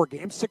last 4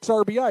 games, 6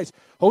 RBIs.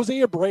 Jose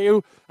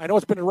Abreu, I know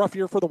it's been a rough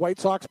year for the White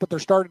Sox, but they're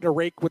starting to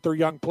rake with their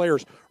young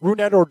players.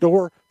 Rougned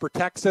Odor for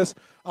Texas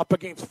up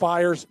against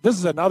Fires. This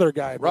is another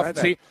guy.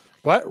 Roughneck.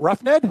 What?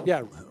 Roughneck?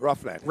 Yeah.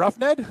 Roughneck.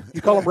 Roughneck? You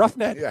call him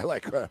Roughneck? Yeah, I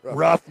like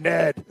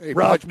Roughneck. He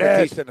punched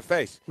Batista in the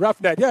face.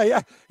 Roughneck.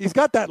 Yeah. He's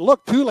got that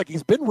look too, like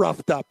he's been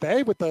roughed up,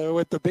 with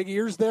the big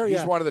ears there.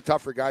 He's one of the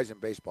tougher guys in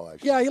baseball,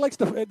 actually. Yeah,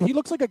 he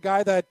looks like a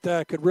guy that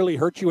could really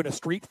hurt you in a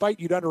street fight.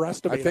 You'd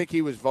underestimate. I think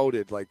he was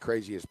voted like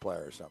craziest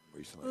player or something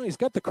recently. Oh, he's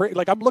got the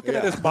like I'm looking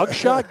at his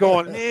mugshot,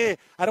 going,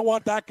 I don't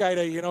want that guy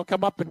to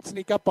come up and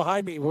sneak up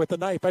behind me with a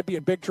knife. I'd be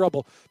in big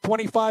trouble.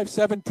 25,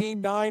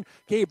 17, 9.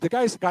 Gabe, the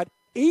guy's got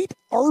 8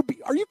 RB.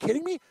 Are you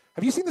kidding me?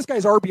 Have you seen this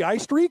guy's RBI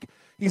streak?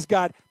 He's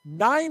got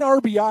 9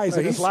 RBIs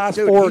in his last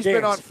 4 games. He's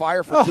been on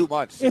fire for 2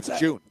 months. It's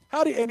June.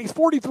 And he's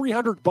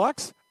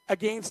 $4,300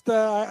 against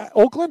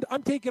Oakland.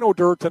 I'm taking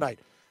Odor tonight.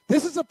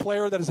 This is a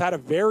player that has had a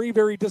very,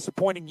 very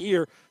disappointing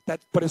year,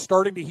 but is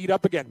starting to heat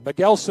up again.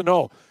 Miguel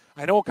Sano.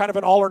 I know, kind of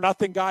an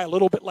all-or-nothing guy, a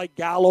little bit like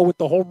Gallo with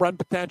the home run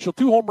potential.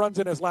 2 home runs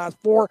in his last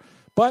 4,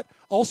 but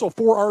also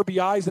 4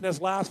 RBIs in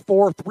his last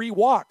 4, 3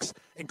 walks,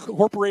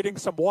 incorporating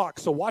some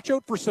walks. So watch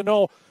out for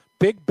Sano.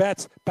 Big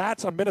bats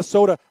on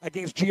Minnesota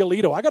against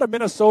Giolito. I got a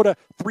Minnesota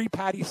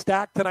 3-patty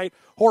stack tonight.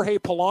 Jorge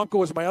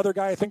Polanco is my other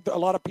guy. I think that a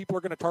lot of people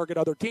are going to target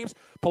other teams.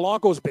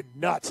 Polanco's been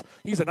nuts.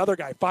 He's another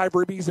guy. 5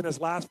 ribbies in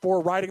his last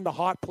 4, riding the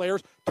hot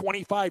players,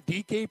 25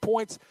 DK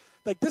points.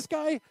 Like, this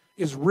guy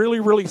is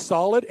really, really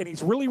solid, and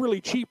he's really,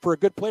 really cheap for a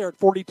good player at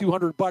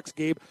 $4,200,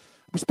 Gabe.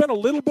 We spent a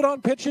little bit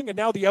on pitching, and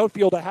now the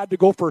outfield, I had to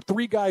go for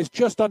 3 guys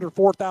just under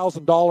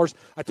 $4,000.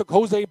 I took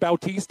Jose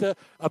Bautista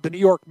of the New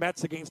York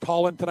Mets against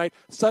Holland tonight.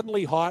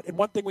 Suddenly hot. And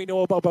one thing we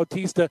know about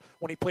Bautista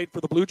when he played for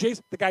the Blue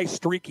Jays, the guy's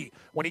streaky.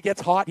 When he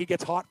gets hot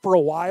for a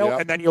while,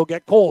 and then he'll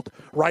get cold.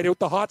 Ride out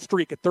the hot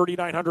streak at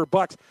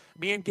 $3,900.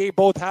 Me and Gabe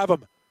both have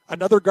him.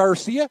 Another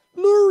Garcia,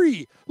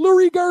 Lurie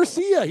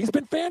Garcia. He's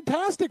been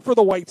fantastic for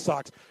the White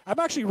Sox. I'm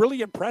actually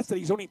really impressed that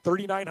he's only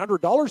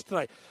 $3,900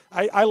 tonight.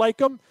 I like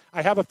him.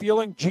 I have a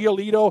feeling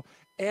Giolito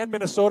and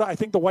Minnesota, I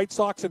think the White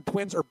Sox and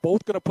Twins are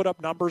both going to put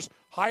up numbers.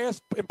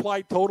 Highest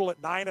implied total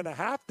at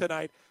 9.5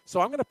 tonight.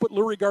 So I'm going to put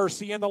Lurie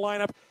Garcia in the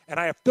lineup, and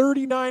I have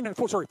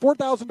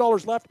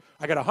 $4,000 left.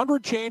 I got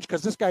 100 change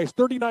because this guy is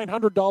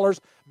 $3,900.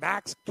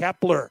 Max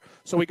Kepler.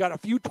 So we got a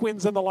few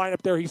Twins in the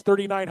lineup there. He's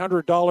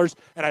 $3,900,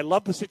 and I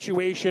love the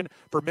situation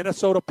for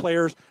Minnesota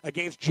players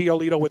against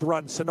Giolito with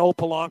runs Sano,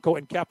 Polanco,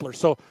 and Kepler.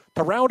 So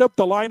to round up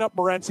the lineup,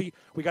 Morency,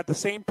 we got the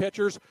same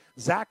pitchers,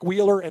 Zach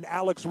Wheeler and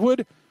Alex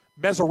Wood.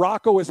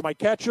 Mesoraco is my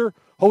catcher.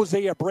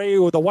 Jose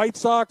Abreu of the White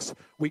Sox.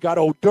 We got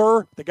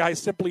Odor. The guy's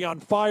simply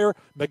on fire.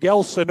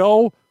 Miguel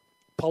Sano.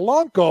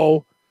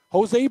 Polanco.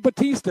 Jose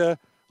Bautista.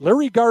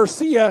 Larry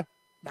Garcia.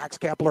 Max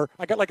Kepler.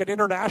 I got like an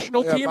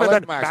international team, and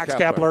then Max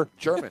Kepler.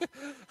 German.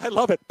 I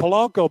love it.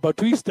 Polanco,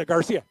 Bautista,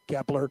 Garcia,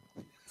 Kepler.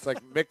 It's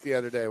like Mick the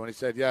other day when he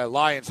said,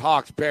 Lions,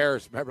 Hawks,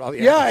 Bears. Remember all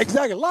the Yeah,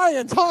 exactly.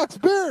 Lions, Hawks,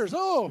 Bears.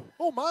 Oh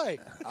my.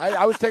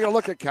 I was taking a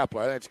look at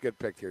Kepler. I think it's a good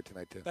pick here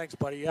tonight, too. Thanks,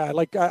 buddy. Yeah,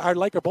 I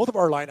like both of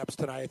our lineups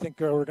tonight. I think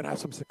we're going to have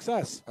some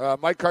success.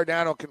 Mike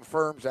Cardano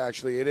confirms,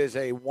 actually, it is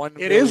a $1 million.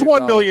 It is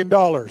 $1 million.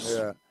 Yeah.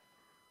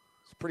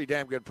 It's a pretty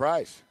damn good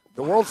price.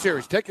 The World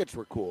Series tickets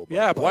were cool.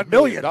 But $1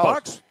 million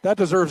bucks, that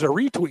deserves a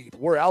retweet.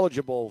 We're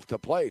eligible to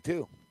play,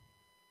 too.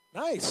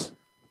 Nice.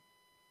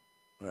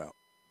 Yeah.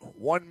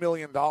 $1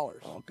 million.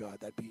 Oh, God,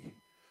 that'd be...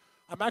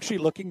 I'm actually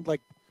looking, like,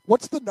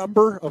 what's the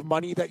number of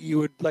money that you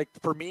would, like,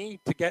 for me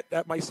to get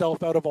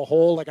myself out of a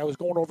hole? Like, I was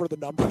going over the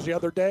numbers the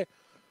other day.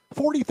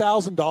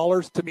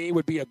 $40,000 to me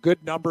would be a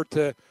good number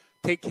to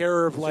take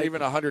care of, like,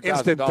 even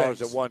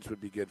 $100,000 at once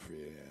would be good for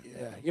you.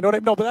 Yeah, you know what I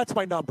mean? No, but that's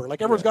my number.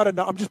 Like, everyone's got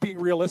I'm just being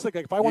realistic.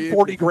 Like, if I won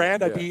 40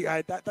 grand,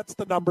 that's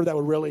the number that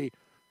would really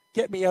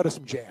get me out of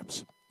some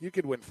jams. You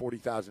could win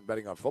 $40,000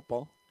 betting on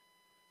football.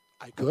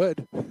 I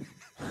could.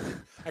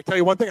 I tell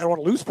you one thing, I don't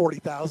want to lose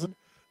 $40,000.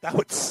 That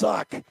would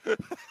suck.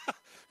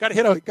 Got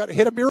to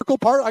hit a miracle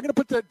parlay. I'm going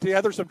to put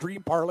together some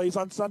dream parlays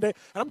on Sunday.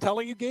 And I'm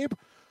telling you, Gabe,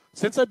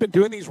 since I've been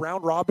doing these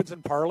round robins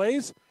and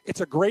parlays,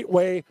 it's a great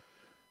way.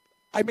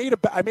 I had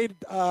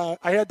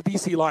the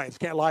BC Lions.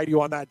 Can't lie to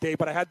you on that day,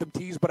 but I had them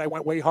teased, but I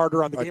went way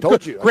harder on the game. I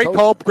told you.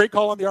 Great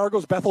call on the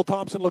Argos. Bethel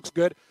Thompson looks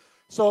good.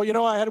 So,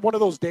 I had one of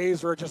those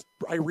days where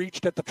I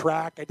reached at the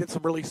track. I did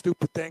some really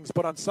stupid things.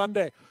 But on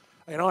Sunday,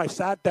 I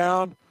sat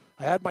down,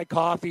 I had my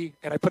coffee,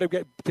 and I put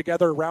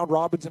together round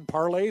robins and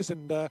parlays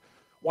and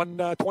won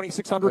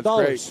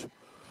 $2,600.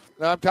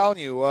 Now, I'm telling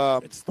you.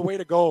 It's the way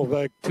to go,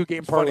 the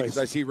 2-game parlays. Because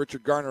I see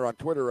Richard Garner on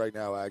Twitter right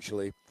now,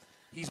 actually.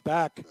 He's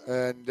back.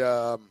 And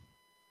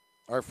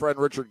our friend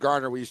Richard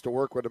Garner, we used to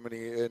work with him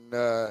in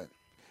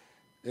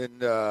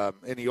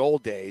the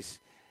old days.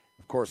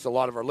 Of course, a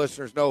lot of our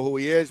listeners know who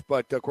he is,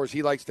 but, of course,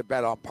 he likes to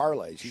bet on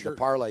parlays. He's a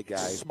parlay guy.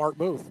 Smart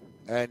move.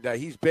 And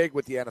he's big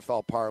with the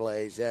NFL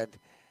parlays, and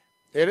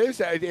it is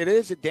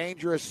a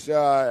dangerous.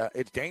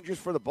 It's dangerous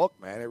for the book,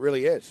 man. It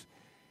really is.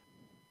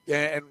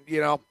 And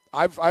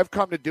I've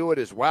come to do it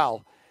as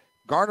well.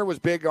 Garner was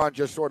big on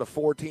just sort of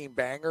 4-team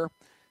banger,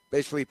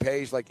 basically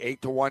pays like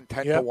 8-1,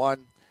 10-1,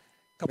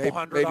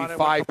 maybe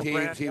 5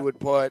 teams he would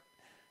put,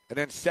 and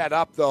then set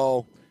up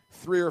though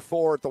 3 or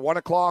 4 at the 1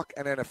 o'clock,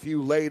 and then a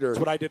few later. That's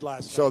what I did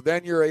last night. So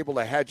then you're able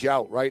to hedge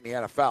out right in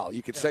the NFL.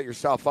 You can set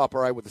yourself up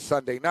all right with the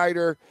Sunday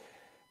nighter.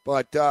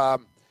 But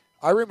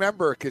I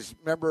remember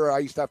I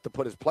used to have to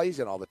put his plays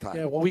in all the time.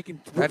 Yeah, well, we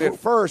can. And at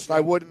first, I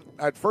wouldn't.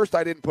 At first,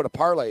 I didn't put a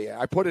parlay in.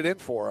 I put it in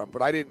for him,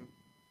 but I didn't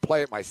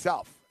play it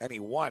myself, and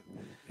he won.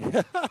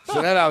 So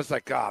then I was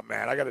like, oh,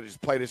 man, I got to just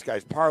play this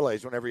guy's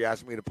parlays whenever he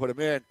asked me to put him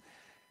in.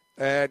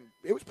 And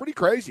it was pretty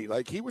crazy.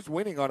 Like, he was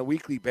winning on a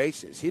weekly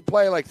basis. He'd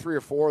play like 3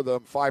 or 4 of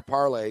them, 5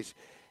 parlays,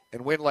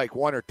 and win like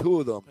 1 or 2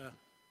 of them. Yeah.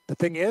 The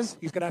thing is,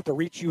 he's going to have to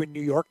reach you in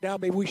New York now.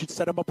 Maybe we should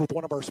set him up with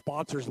one of our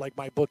sponsors, like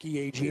MyBookie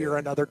AG or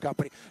another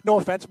company. No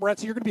offense,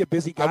 Morency, you're going to be a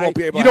busy guy. I won't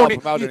be able to help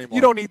him out anymore.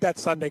 You don't need that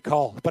Sunday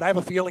call. But I have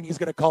a feeling he's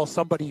going to call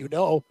somebody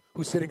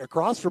who's sitting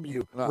across from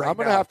you right now. I'm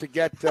going to have to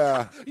get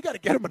you got to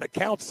get him an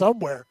account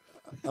somewhere.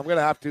 I'm going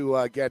to have to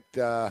I'm going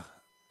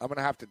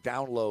to have to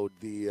download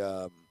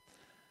the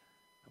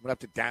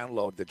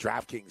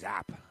DraftKings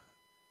app.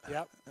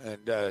 Yep.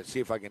 And see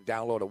if I can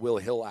download a Will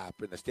Hill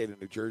app in the state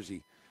of New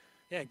Jersey.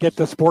 Yeah, get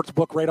the sports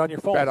book right on your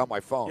phone. Bet on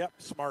my phone. Yep,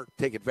 smart.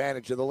 Take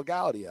advantage of the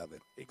legality of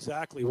it.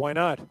 Exactly. Why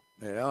not?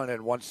 And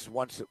then once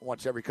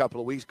every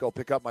couple of weeks, go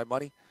pick up my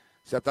money.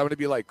 Except I'm going to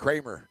be like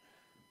Kramer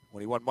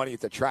when he won money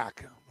at the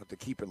track. Have to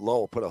keep it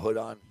low, put a hood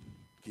on.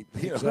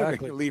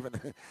 Exactly. leaving.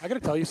 I got to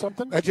tell you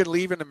something. Imagine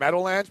leaving the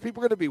Meadowlands.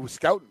 People are going to be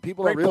scouting.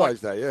 People don't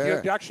realize that.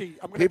 Yeah. Actually,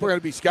 people are going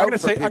to be scouting. I'm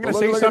going to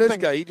say something. Look at this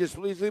guy. He's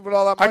leaving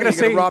all that money. He's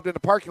getting robbed in the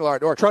parking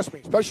lot. Or trust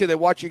me. Especially they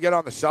watch you get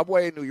on the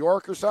subway in New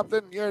York or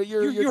something.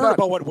 You heard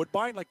about what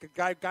Woodbine, like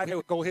a guy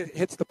who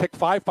hits the pick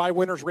five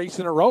winners race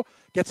in a row,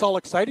 gets all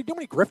excited. You know how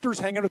many grifters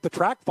hang out at the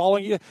track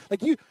following you?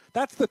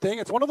 That's the thing.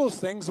 It's one of those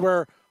things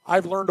where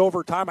I've learned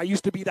over time. I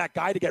used to be that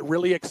guy to get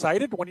really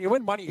excited. When you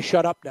win money, you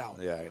shut up now.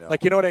 Yeah, I know.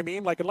 Like, you know what I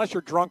mean? Like, unless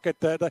you're drunk at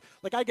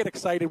like I get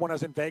excited when I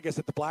was in Vegas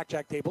at the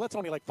blackjack table. That's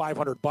only like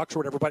 $500 or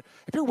whatever. But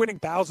if you're winning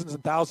thousands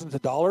and thousands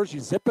of dollars,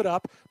 you zip it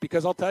up,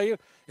 because I'll tell you,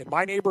 in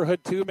my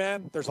neighborhood too,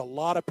 man, there's a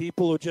lot of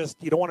people who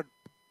you don't want to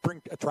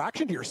bring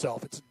attraction to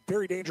yourself. It's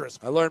very dangerous.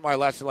 I learned my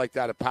lesson like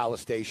that at Palace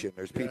Station.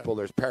 There's people,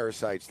 there's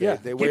parasites. They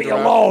Give me a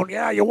loan.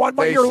 Yeah, you won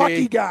money, you're a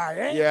lucky guy.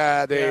 Eh?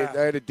 Yeah, they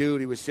had a dude,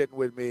 he was sitting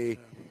with me.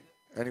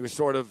 And he was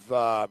sort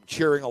of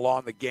cheering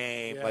along the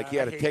game, like he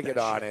had a ticket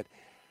on it.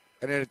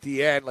 And then at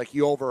the end, like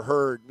he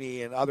overheard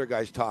me and other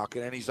guys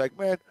talking, and he's like,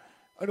 "Man,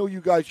 I know you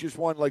guys just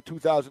won like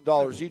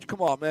 $2,000 each.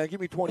 Come on, man, give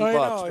me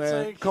 $20,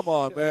 man. Like, come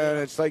on, man."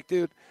 It's like,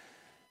 dude,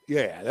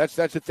 yeah, that's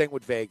the thing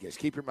with Vegas.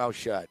 Keep your mouth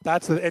shut.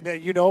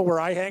 And where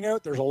I hang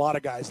out, there's a lot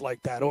of guys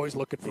like that, always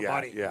looking for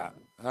money. Yeah.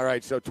 All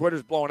right, so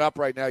Twitter's blowing up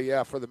right now.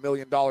 Yeah, for the $1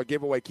 million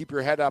giveaway. Keep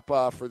your head up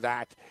for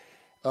that.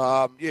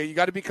 You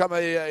got to become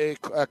a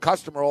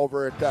customer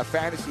over at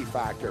Fantasy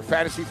Factor,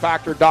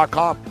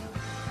 fantasyfactor.com.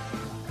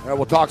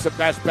 We'll talk some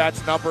best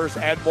bets, numbers,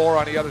 and more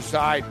on the other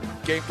side.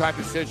 Game Time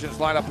Decisions,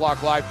 Lineup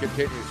Block Live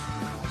continues.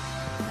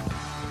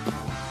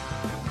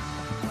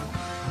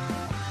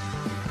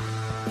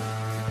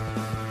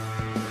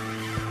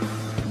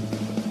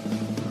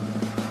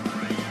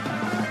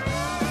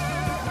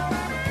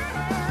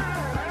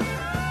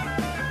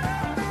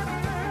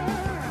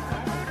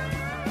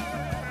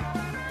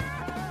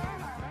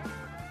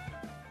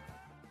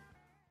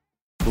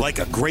 Like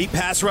a great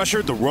pass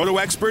rusher, the Roto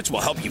Experts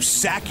will help you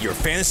sack your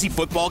fantasy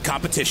football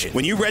competition.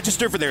 When you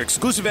register for their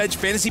exclusive Edge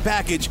fantasy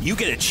package, you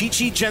get a cheat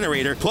sheet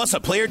generator plus a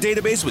player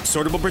database with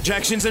sortable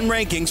projections and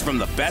rankings from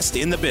the best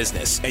in the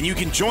business. And you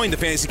can join the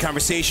fantasy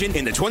conversation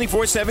in the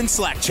 24/7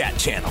 Slack chat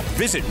channel.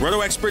 Visit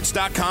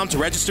rotoexperts.com to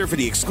register for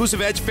the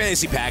exclusive Edge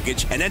fantasy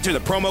package and enter the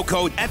promo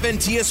code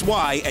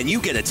FNTSY and you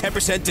get a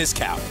 10%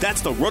 discount. That's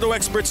the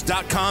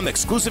rotoexperts.com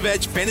exclusive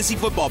Edge fantasy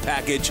football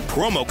package,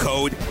 promo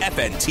code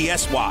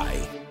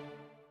FNTSY.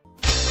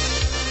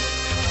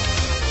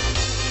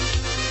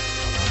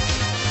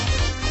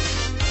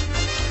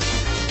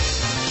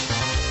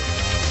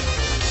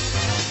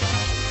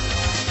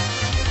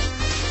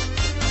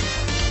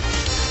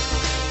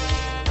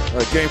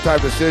 Game Time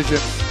Decisions,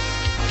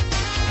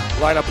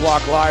 Lineup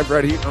Block Live,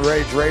 Red Heat and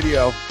Rage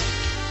Radio.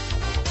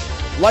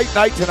 Light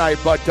night tonight,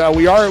 but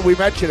we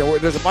mentioned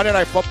it. There's a Monday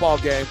Night Football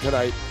game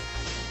tonight,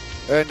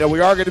 and we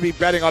are going to be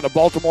betting on the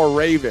Baltimore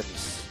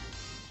Ravens.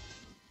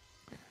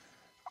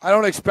 I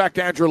don't expect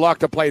Andrew Luck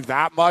to play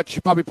that much.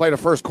 He'll probably play the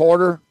first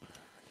quarter.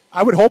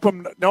 I would hope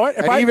him. No,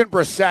 even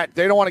Brissett,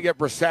 they don't want to get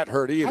Brissett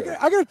hurt either.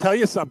 I got to tell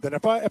you something.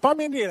 If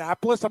I'm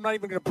Indianapolis, I'm not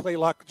even going to play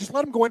Luck. Just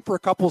let him go in for a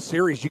couple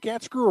series. You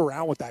can't screw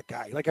around with that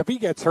guy. Like if he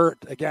gets hurt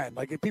again,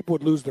 like people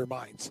would lose their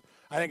minds.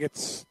 I think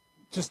it's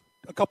just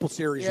a couple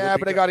series. Yeah,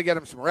 but they got to get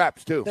him some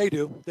reps too. They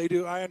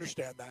do. I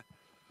understand that.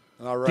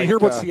 All right. Do you hear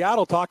what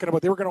Seattle talking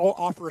about? They were going to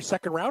offer a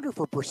second rounder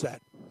for Brissett.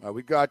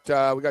 We got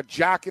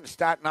Jack in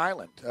Staten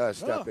Island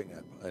stepping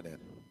in.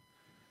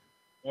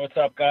 What's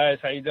up, guys?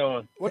 How you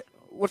doing?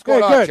 What's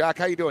going on, Jack?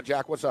 How you doing,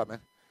 Jack? What's up,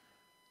 man?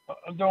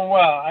 I'm doing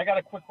well. I got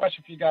a quick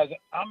question for you guys.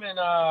 I'm in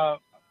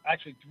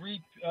actually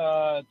three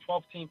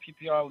 12-team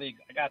PPR leagues.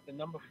 I got the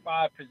number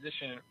 5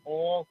 position in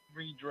all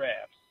 3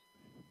 drafts.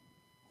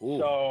 Ooh.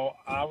 So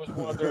I was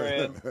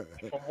wondering,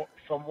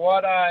 from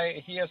what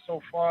I hear so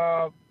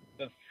far,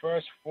 the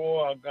first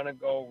 4 are going to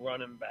go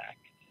running back.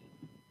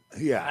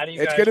 Yeah,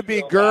 it's going to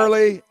be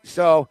Gurley.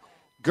 So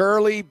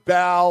Gurley,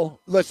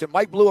 Bell. Listen,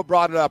 Mike Blue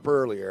brought it up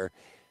earlier.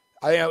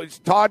 It's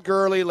Todd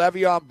Gurley,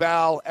 Le'Veon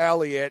Bell,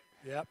 Elliott,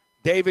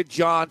 David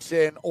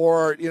Johnson,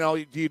 or you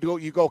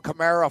go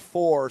Kamara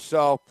 4.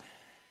 So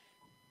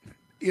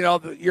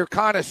you're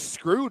kind of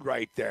screwed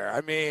right there.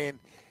 I mean,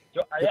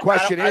 the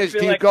question is,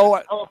 do you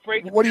go?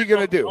 What are you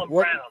going to do?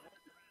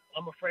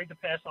 I'm afraid to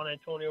pass on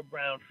Antonio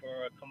Brown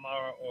for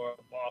Kamara or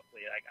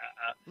Barkley.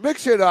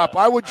 Mix it up.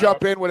 I would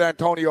jump in with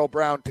Antonio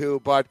Brown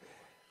too, but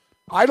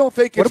I don't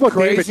think it's what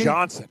about crazy. David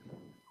Johnson?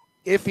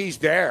 If he's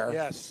there,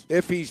 yes.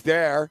 If he's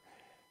there.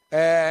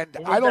 And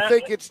I don't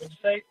think it's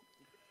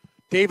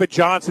David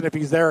Johnson if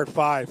he's there at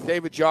 5.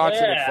 David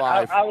Johnson at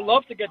 5. I would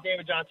love to get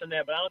David Johnson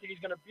there, but I don't think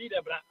he's going to be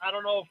there. But I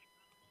don't know if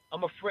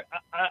I'm afraid.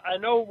 I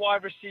know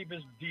wide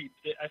receivers deep.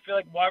 I feel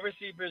like wide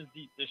receivers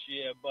deep this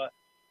year, but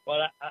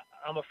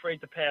I'm afraid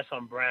to pass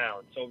on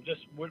Brown. So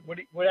just would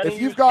if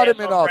you've got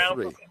him in all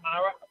 3.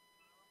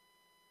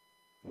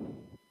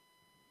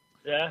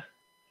 Yeah.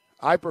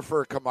 I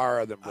prefer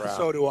Kamara than Brown.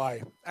 So do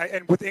I.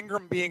 And with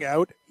Ingram being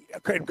out,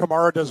 and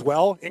Kamara does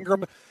well.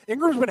 Ingram's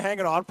been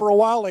hanging on for a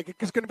while. Like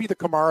it's going to be the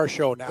Kamara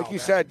show now. Like you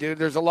said, dude,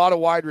 there's a lot of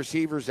wide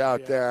receivers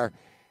out there,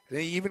 And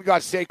you even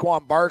got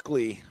Saquon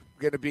Barkley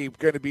going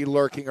to be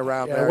lurking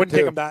around there. It wouldn't too.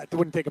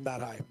 take him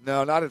that high.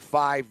 No, not at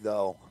 5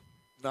 though.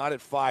 Not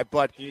at 5,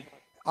 but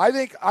I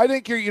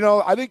think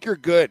you're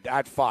good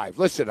at 5.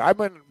 Listen,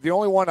 the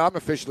only one I'm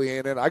officially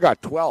in, and I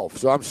got 12,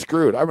 so I'm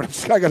screwed. I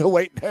got to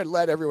wait and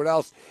let everyone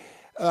else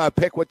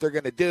pick what they're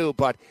going to do.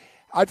 But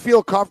I'd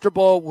feel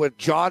comfortable with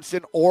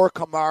Johnson or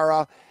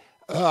Kamara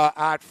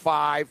at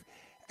 5,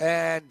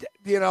 and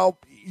you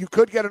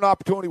could get an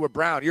opportunity with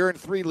Brown. You're in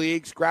 3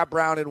 leagues. Grab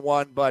Brown in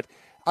 1, but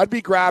I'd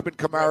be grabbing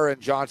Kamara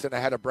and Johnson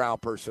ahead of Brown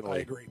personally.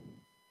 I agree.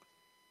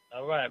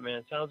 All right,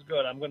 man. Sounds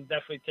good. I'm going to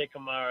definitely take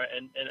Kamara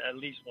and at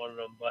least one of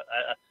them. But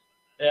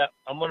I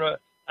don't want to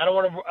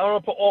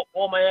put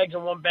all my eggs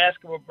in one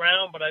basket with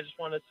Brown, but I just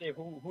want to see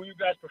who you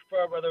guys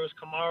prefer, whether it was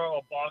Kamara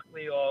or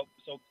Barkley, or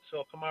so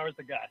Kamara's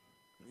the guy.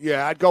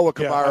 Yeah, I'd go with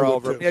Kamara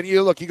over him. And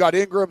you got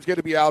Ingram's going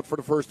to be out for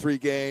the first 3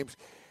 games.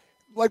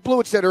 Like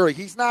Blewett said earlier,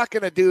 he's not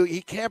going to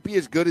he can't be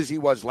as good as he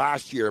was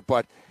last year,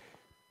 but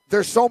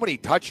there's so many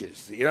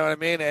touches, you know what I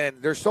mean?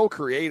 And they're so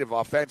creative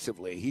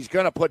offensively. He's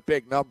going to put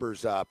big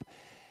numbers up.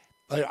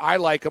 I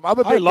like him.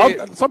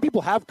 Some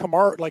people have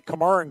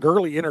Kamara and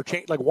Gurley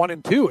interchange, like 1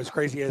 and 2, as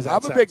crazy as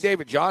that I'm a big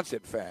David Johnson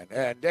fan.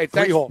 And hey,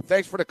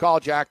 thanks for the call,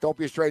 Jack. Don't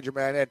be a stranger,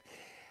 man. And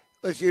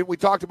listen, we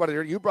talked about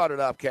it. You brought it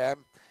up,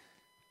 Cam.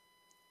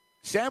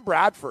 Sam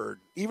Bradford,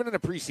 even in the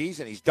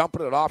preseason, he's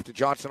dumping it off to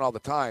Johnson all the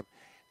time.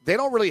 They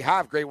don't really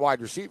have great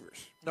wide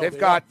receivers. No, they've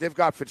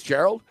got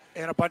Fitzgerald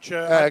and a bunch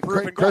of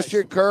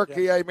Christian guys. Kirk.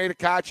 Yeah, he made a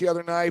catch the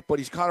other night, but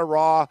he's kind of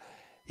raw.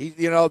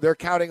 They're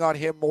counting on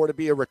him more to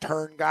be a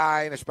return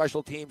guy and a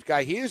special teams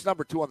guy. He is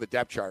number 2 on the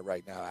depth chart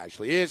right now,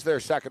 actually. He is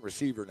their second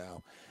receiver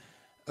now.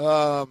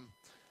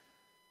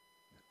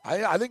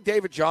 I think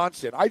David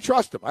Johnson, I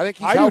trust him. I think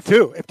he's healthy. do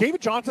too. If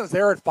David Johnson's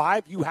there at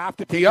 5, you have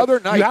to take the other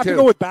night. You have to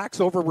go with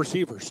backs over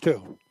receivers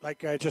too.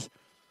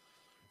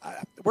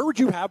 Where would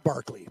you have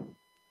Barkley?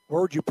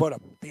 Where would you put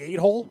him? The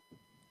 8-hole?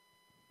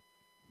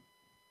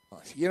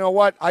 You know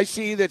what? I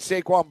see that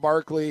Saquon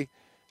Barkley,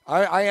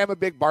 I am a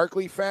big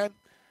Barkley fan,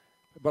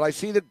 but I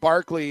see that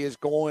Barkley is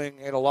going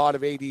in a lot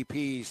of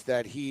ADPs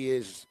that he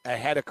is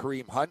ahead of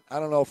Kareem Hunt. I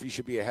don't know if he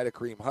should be ahead of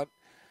Kareem Hunt.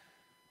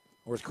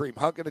 Or is Kareem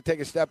Hunt going to take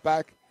a step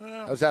back?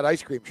 How's that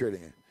ice cream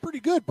treating you? Pretty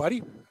good,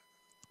 buddy.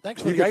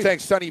 Thanks for you can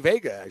thank Sonny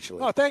Vega,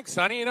 actually. Oh, thanks,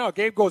 Sonny.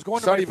 Gabe goes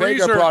going Sonny to my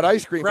freezer. Vega brought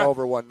ice cream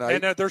over one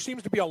night. And there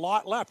seems to be a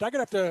lot left. I'm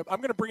going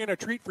to bring in a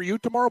treat for you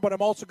tomorrow, but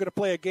I'm also going to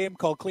play a game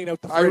called Clean Out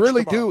the Fridge I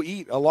really tomorrow. do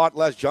eat a lot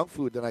less junk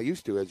food than I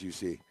used to, as you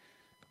see.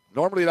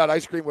 Normally that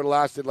ice cream would have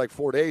lasted like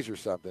 4 days or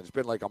something. It's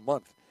been like a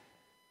month.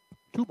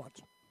 2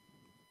 months.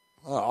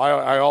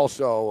 I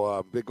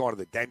also been going to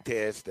the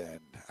dentist,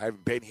 and I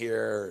haven't been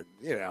here,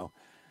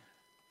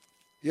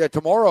 Yeah,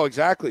 tomorrow,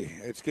 exactly.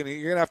 You're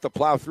going to have to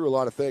plow through a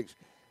lot of things.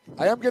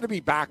 I am going to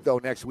be back, though,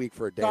 next week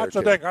for a day or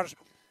two.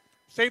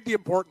 Save the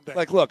important thing.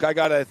 Like, look, I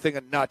got a thing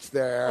of nuts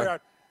there.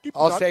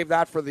 I'll save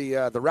that for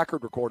the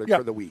record recording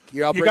for the week.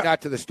 I'll bring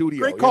that to the studio.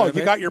 Great call.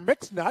 You got your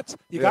mixed nuts,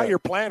 you got your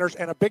planters,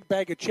 and a big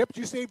bag of chips.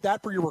 You save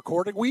that for your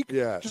recording week.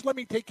 Yeah. Just let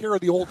me take care of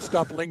the old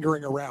stuff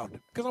lingering around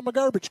because I'm a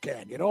garbage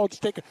can. I'll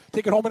just take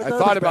it home in a garbage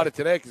I thought about bag. it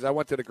today because I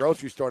went to the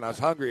grocery store and I was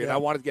hungry and I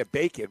wanted to get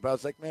bacon, but I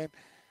was like, man,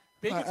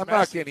 I'm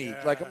not going to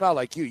eat. Like, I'm not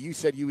like you. You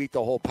said you eat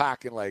the whole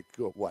pack in like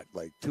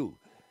 2.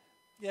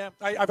 Yeah,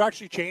 I've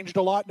actually changed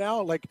a lot now.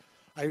 Like,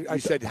 I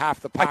said half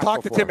the pack. I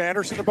talked before. to Tim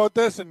Anderson about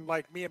this, and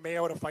like me and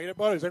Mayo had a fight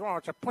about it. He's like, "Oh,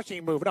 it's a pussy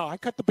move." No, I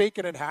cut the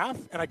bacon in half,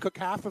 and I cook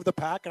half of the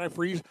pack, and I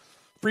freeze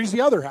the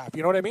other half.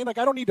 You know what I mean? Like,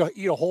 I don't need to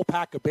eat a whole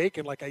pack of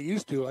bacon like I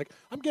used to. Like,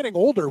 I'm getting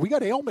older. We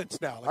got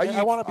ailments now. Like,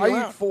 I want to be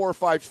around. I eat 4 or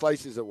 5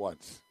 slices at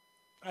once.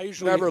 I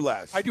usually never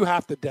less. I do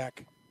half the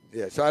deck.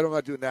 Yeah, so I'm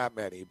not doing that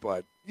many,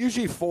 but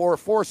usually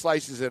 4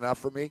 slices is enough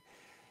for me.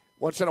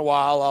 Once in a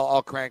while,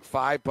 I'll crank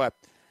 5, but.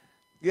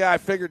 Yeah, I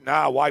figured,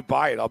 why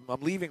buy it? I'm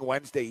leaving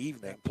Wednesday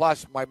evening.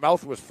 Plus, my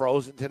mouth was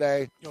frozen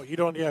today. You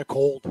don't get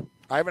cold.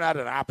 I haven't had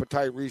an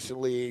appetite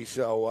recently,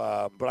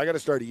 so but I got to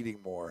start eating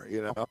more,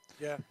 Yeah.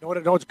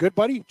 Know it's good,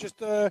 buddy?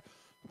 Just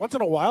once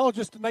in a while,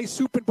 just a nice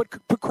soup and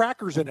put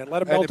crackers in it.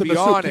 Let them melt in the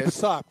soup. Keep it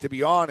soft. To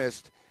be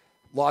honest,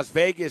 Las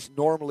Vegas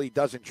normally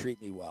doesn't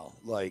treat me well,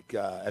 like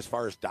as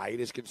far as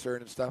diet is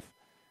concerned and stuff.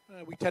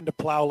 We tend to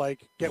plow,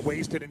 get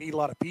wasted and eat a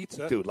lot of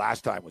pizza. Dude,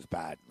 last time was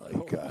bad.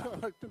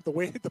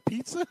 The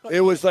pizza? It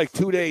was like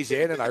 2 days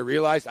in, and I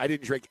realized I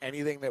didn't drink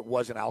anything that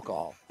wasn't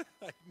alcohol.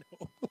 I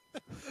know.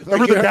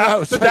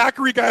 Remember the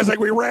daiquiri guy's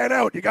like, we ran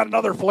out. You got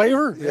another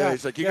flavor? Yeah,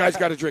 he's like, you guys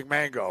got to drink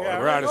mango.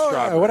 We're out of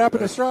strawberry. What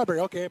happened to strawberry?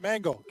 Okay,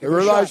 mango. I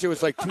realized it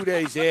was like 2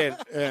 days in,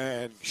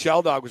 and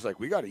Shell Dog was like,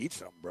 we got to eat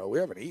something, bro. We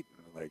haven't eaten.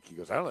 Like, he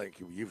goes, I don't think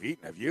you've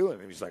eaten, have you?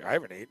 And he's like, I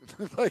haven't eaten.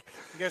 Like,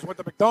 you guys went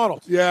to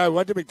McDonald's? Yeah, I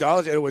went to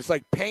McDonald's, and it was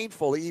like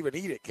painful to even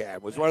eat it, Cam.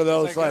 It was one of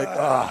those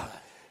I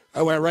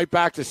went right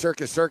back to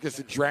Circus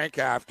and drank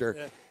after.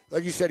 Yeah.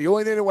 Like you said, the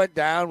only thing that went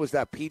down was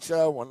that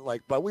pizza.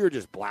 But we were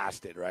just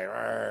blasted, right?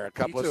 A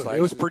couple of slices.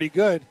 It was pretty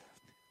good.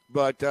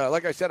 But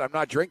like I said, I'm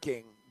not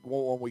drinking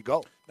when we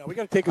go. No, we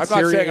got to take it I'm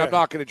serious. not saying I'm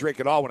not going to drink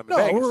at all when I'm in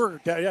Vegas.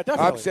 Yeah,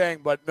 definitely. I'm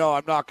saying, but no,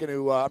 I'm not going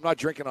to. I'm not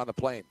drinking on the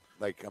plane.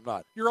 Like, I'm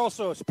not. You're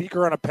also a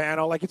speaker on a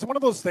panel. Like, it's one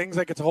of those things,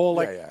 like, it's a whole,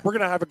 like, Yeah. we're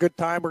going to have a good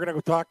time. We're going to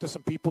go talk to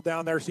some people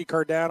down there, see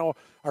Cardano,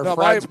 our No,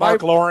 friends,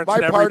 Mark Lawrence,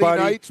 and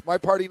everybody. My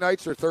party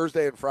nights are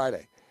Thursday and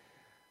Friday.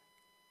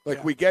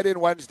 Like, we get in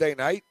Wednesday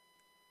night.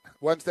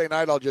 Wednesday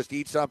night, I'll just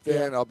eat something.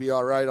 Yeah. I'll be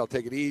all right. I'll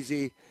take it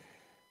easy.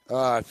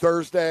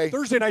 Thursday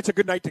night's a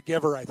good night to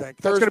give her, I think.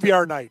 That's going to be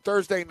our night.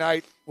 Thursday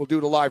night, we'll do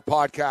the live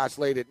podcast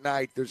late at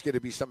night. There's going to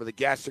be some of the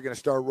guests are going to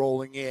start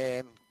rolling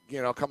in,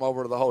 come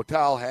over to the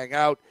hotel, hang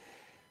out.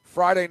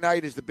 Friday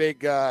night is the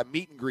big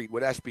meet and greet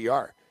with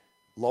SBR.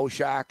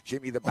 Loshak,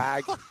 Jimmy the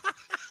Bag,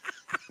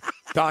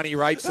 Donnie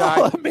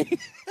Rightside,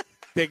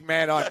 big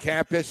man on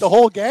campus. The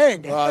whole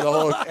gang.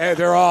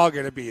 They're all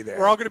going to be there.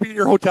 We're all going to be in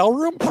your hotel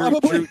room,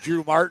 probably?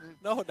 Drew Martin.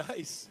 No,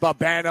 nice.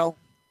 Babano.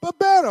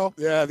 Babano.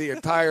 Yeah, the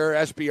entire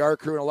SBR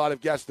crew and a lot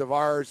of guests of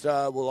ours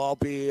will all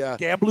be.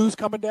 Gamblu's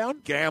coming down?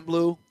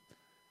 Gamblu,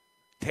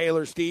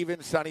 Taylor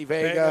Stevens, Sonny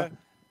Vega.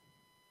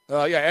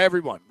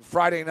 Everyone.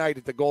 Friday night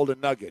at the Golden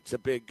Nugget. It's a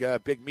big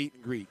meet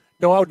and greet.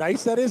 Know how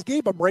nice that is,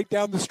 Gabe? I'm right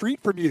down the street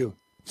from you.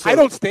 So I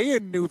don't stay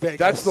in New Vegas.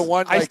 That's the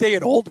one. I stay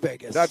in Old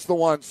Vegas. That's the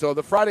one. So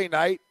the Friday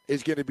night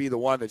is going to be the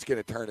one that's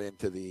going to turn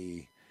into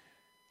the.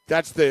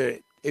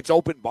 It's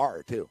open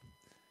bar too.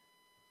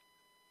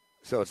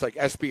 So it's like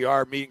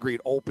SBR meet and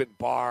greet, open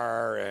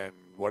bar, and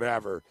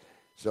whatever.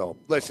 So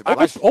listen,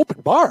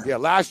 open bar. Yeah,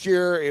 last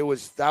year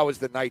that was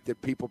the night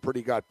that people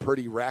got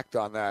pretty wrecked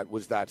on. That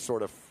was that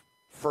sort of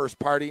first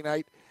party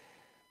night.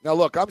 Now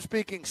look, I'm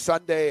speaking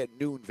Sunday at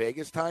noon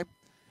Vegas time.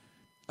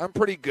 I'm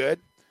pretty good,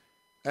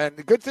 and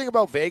the good thing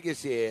about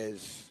Vegas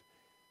is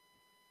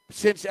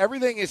since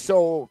everything is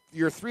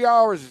you're 3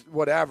 hours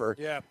whatever.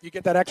 Yeah, you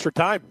get that extra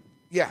time.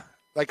 Yeah.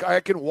 Like, I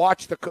can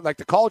watch the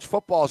college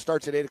football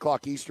starts at 8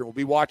 o'clock Eastern. We'll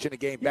be watching a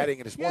game, betting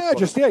in a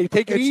sports book. You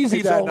take it easy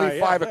it's that only night.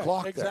 5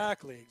 o'clock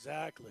Exactly.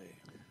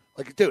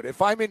 Like, dude,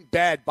 if I'm in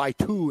bed by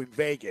 2 in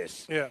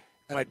Vegas and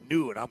at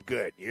noon, I'm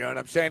good. You know what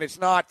I'm saying?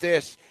 It's not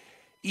this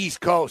East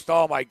Coast,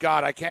 oh, my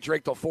God, I can't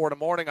drink till 4 in the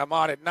morning. I'm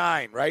on at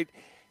 9, right?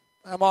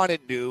 I'm on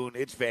at noon.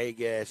 It's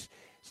Vegas.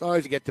 As long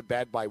as you get to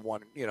bed by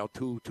 1,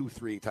 2,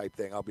 3 type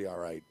thing, I'll be all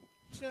right.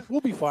 Yeah,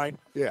 we'll be fine.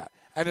 Yeah.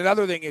 And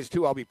another thing is,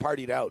 too, I'll be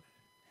partied out.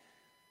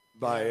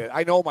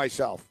 I know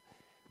myself.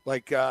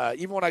 Like,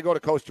 even when I go to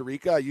Costa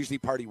Rica, I usually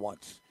party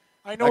once.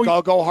 I know. Like,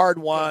 I'll go hard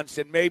once,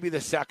 and maybe the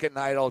second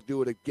night I'll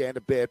do it again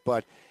a bit.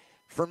 But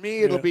for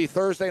me, it'll be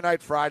Thursday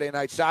night, Friday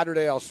night.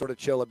 Saturday, I'll sort of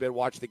chill a bit,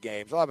 watch the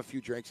games. I'll have a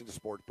few drinks in the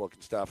sports book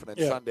and stuff, and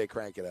then Sunday,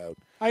 crank it out.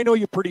 I know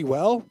you pretty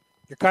well.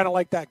 You're kind of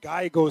like that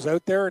guy who goes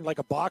out there in like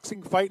a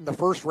boxing fight in the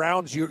first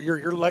rounds.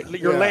 You're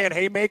laying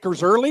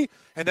haymakers early,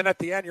 and then at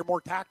the end you're more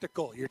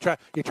tactical. You try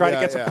to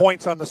get some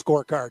points on the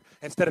scorecard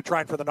instead of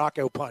trying for the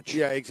knockout punch.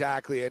 Yeah,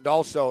 exactly. And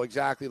also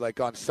exactly like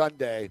on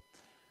Sunday.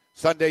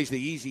 Sunday's the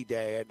easy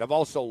day, and I've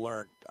also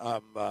learned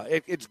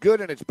it's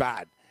good and it's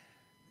bad.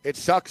 It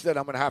sucks that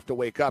I'm going to have to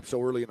wake up so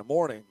early in the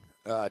morning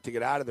to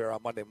get out of there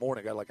on Monday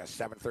morning. I got like a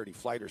 7:30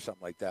 flight or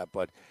something like that,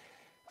 but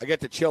I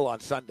get to chill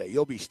on Sunday.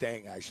 You'll be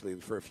staying, actually,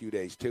 for a few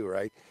days, too,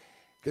 right?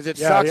 Because it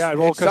sucks.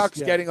 It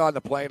sucks getting on the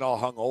plane all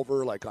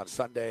hungover, like on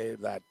Sunday.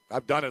 That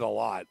I've done it a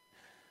lot.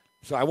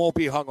 So I won't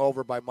be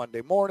hungover by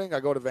Monday morning. I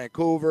go to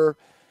Vancouver,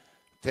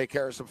 take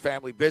care of some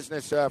family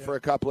business for a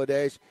couple of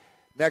days.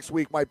 Next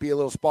week might be a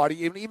little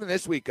spotty. Even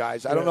this week,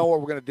 guys, I don't know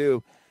what we're going to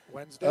do.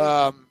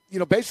 Wednesday?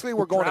 Basically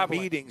we're going traveling.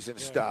 to meetings and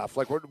stuff.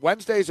 Like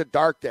Wednesday's a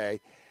dark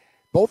day.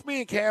 Both me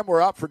and Cam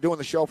were up for doing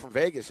the show from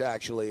Vegas,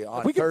 actually,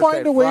 on Thursday. If we can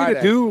find a way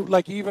Friday. to do,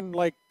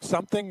 like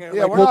something,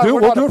 yeah, we'll do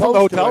it from the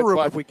hotel room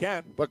but, if we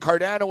can. But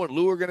Cardano and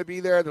Lou are going to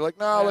be there. They're like,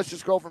 no, let's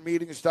just go for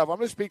meetings and stuff. I'm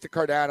going to speak to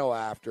Cardano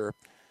after.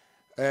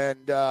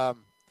 And I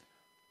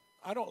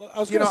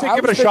was going to say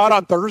give it a shot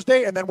on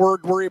Thursday, and then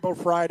worry about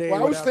Friday.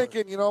 Well, I was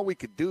thinking, what we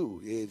could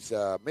do is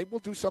maybe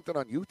we'll do something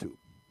on YouTube,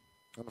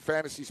 on the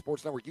Fantasy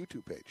Sports Network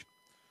YouTube page.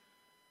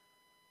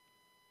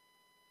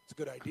 It's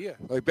a good idea.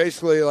 Like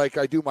basically, like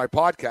I do my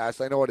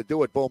podcast, I know how to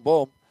do it. Boom,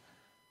 boom,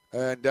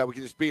 and we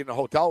can just be in the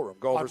hotel room,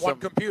 go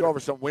over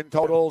some win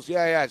totals.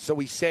 Yeah. So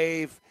we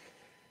save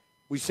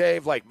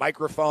like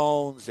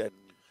microphones and.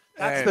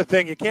 That's the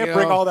thing. You can't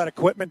bring all that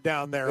equipment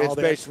down there. It's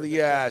basically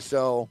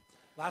So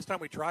last time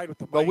we tried with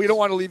the mics. But we don't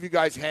want to leave you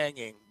guys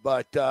hanging.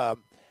 But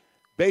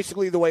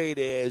basically, the way it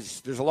is,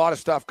 there's a lot of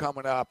stuff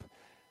coming up.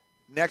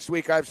 Next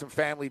week, I have some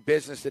family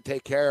business to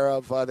take care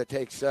of that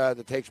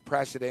takes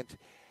precedent.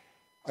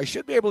 I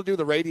should be able to do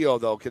the radio,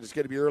 though, because it's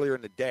going to be earlier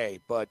in the day.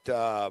 But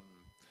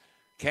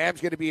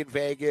Cam's going to be in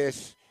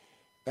Vegas.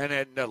 And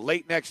then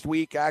late next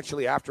week,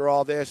 actually, after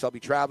all this, I'll be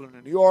traveling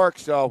to New York.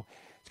 So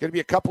it's going to be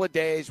a couple of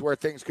days where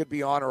things could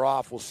be on or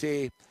off. We'll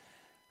see.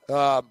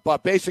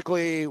 But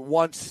basically,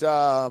 once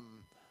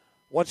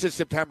it's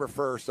September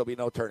 1st, there'll be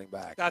no turning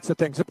back. That's the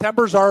thing.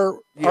 September's our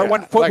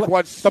one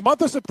the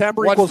month of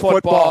September once equals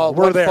football.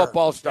 We're there.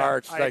 Football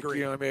starts. Yeah, I agree.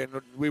 You know what I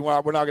mean?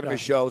 We're not going to miss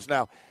shows.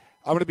 Now,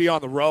 I'm going to be on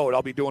the road.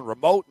 I'll be doing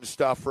remote and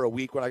stuff for a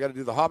week when I got to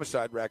do the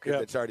homicide record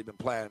that's already been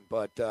planned.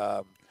 But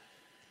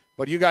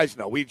you guys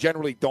know we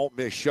generally don't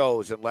miss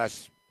shows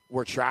unless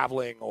we're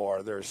traveling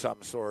or there's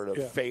some sort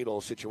of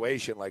fatal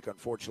situation like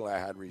unfortunately I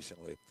had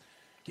recently.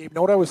 Gabe,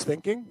 know what I was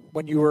thinking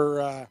when you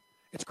were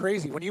it's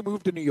crazy. When you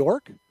moved to New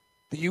York,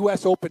 the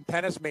U.S. Open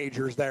tennis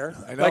majors there.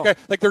 I know.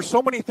 Like there's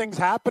so many things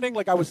happening.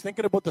 Like I was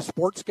thinking about the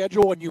sports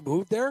schedule when you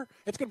moved there.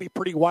 It's going to be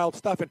pretty wild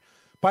stuff. And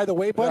by the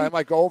way, buddy, I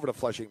might go over to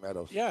Flushing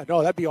Meadows. Yeah,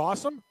 no, that'd be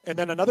awesome. And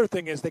then another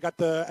thing is they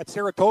got at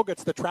Saratoga,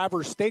 it's the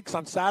Travers Stakes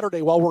on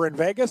Saturday while we're in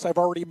Vegas. I've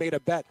already made a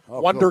bet.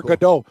 Wonder cool.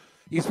 Godot.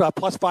 He's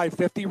plus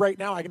 550 right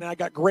now. I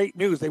got great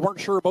news. They weren't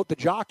sure about the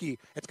jockey.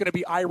 It's going to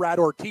be Irad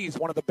Ortiz,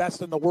 one of the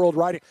best in the world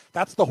riding.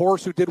 That's the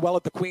horse who did well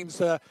at the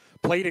Queen's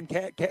Plate.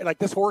 Like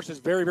this horse is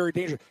very, very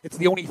dangerous. It's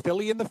the only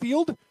filly in the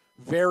field.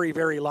 Very,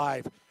 very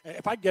live.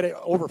 If I get it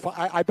over,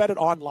 I bet it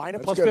online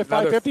at plus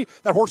 550.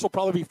 That horse will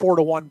probably be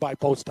 4-1 by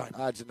post time.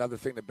 It's another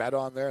thing to bet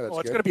on there. That's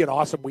it's going to be an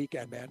awesome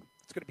weekend, man.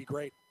 It's going to be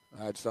great.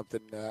 There's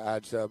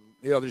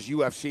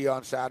UFC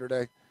on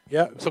Saturday.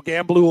 Yeah, so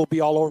Gamblu will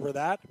be all over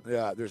that.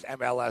 Yeah, there's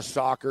MLS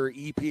soccer,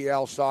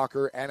 EPL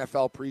soccer,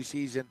 NFL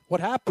preseason. What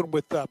happened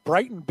with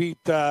Brighton beat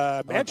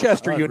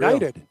Manchester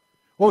United?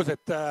 What was it?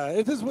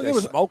 It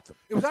was smoked them.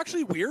 It was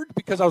actually weird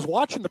because I was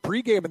watching the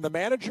pregame and the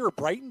manager of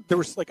Brighton. There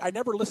was I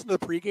never listened to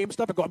the pregame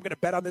stuff and go, I'm going to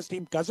bet on this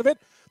team because of it.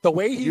 The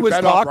way he was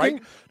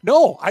talking.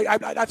 No, I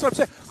that's what I'm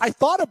saying. I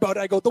thought about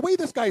it. I go, the way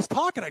this guy's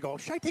talking. I go,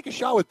 should I take a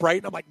shot with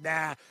Brighton? I'm like,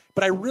 nah.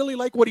 But I really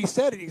like what he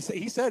said. And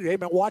he said, hey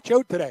man, watch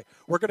out today.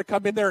 We're going to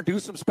come in there and do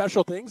some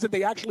special things, and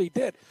they actually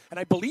did. And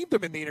I believed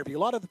him in the interview. A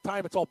lot of the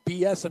time, it's all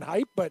BS and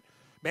hype. But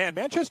man,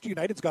 Manchester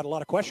United's got a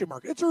lot of question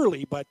marks. It's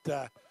early, but.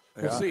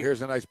 We'll see.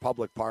 Here's a nice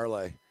public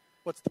parlay.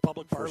 What's the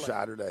public parlay? For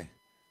Saturday.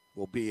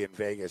 We'll be in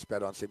Vegas,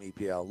 bet on some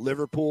EPL.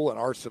 Liverpool and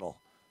Arsenal,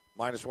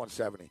 minus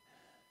 170.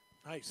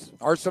 Nice.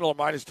 Arsenal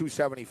minus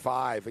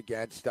 275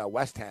 against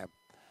West Ham.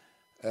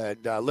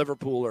 And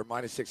Liverpool are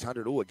minus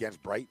 600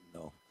 against Brighton,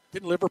 though.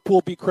 Didn't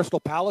Liverpool beat Crystal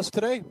Palace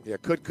today? Yeah,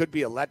 could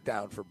be a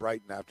letdown for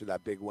Brighton after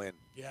that big win.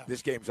 Yeah.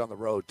 This game's on the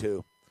road,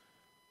 too.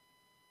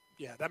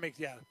 Yeah,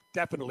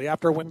 definitely.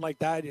 After a win like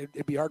that,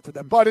 it'd be hard for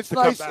them. But it's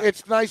nice.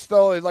 It's nice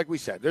though. Like we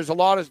said, there's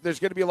going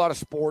to be a lot of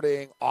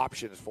sporting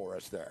options for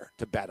us there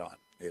to bet on,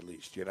 at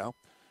least.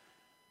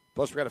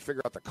 Plus, we got to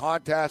figure out the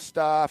contest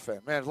stuff,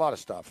 and man, there's a lot of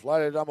stuff.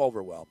 I'm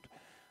overwhelmed.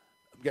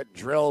 I'm getting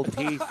drilled,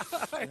 teeth,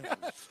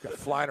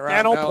 flying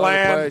around.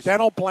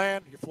 Dental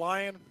plan. You're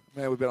flying.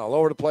 Man, we've been all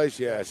over the place.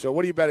 Yeah. So,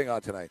 what are you betting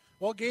on tonight?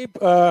 Well, Gabe.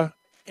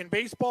 In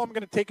baseball, I'm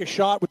going to take a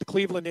shot with the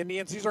Cleveland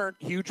Indians. These aren't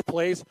huge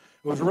plays. It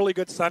was a really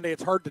good Sunday.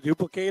 It's hard to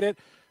duplicate it.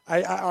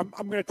 I'm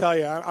going to tell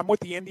you, I'm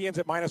with the Indians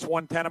at minus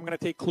 110. I'm going to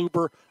take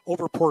Kluber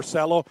over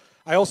Porcello.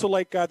 I also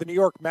like the New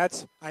York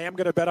Mets. I am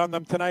going to bet on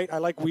them tonight. I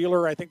like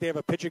Wheeler. I think they have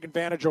a pitching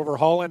advantage over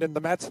Holland, and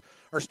the Mets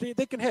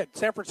they can hit.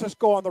 San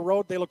Francisco on the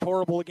road, they looked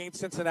horrible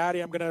against Cincinnati.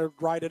 I'm going to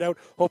ride it out.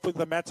 Hopefully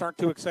the Mets aren't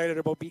too excited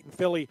about beating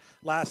Philly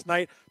last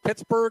night.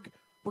 Pittsburgh.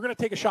 We're going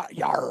to take a shot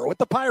with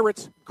the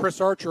Pirates.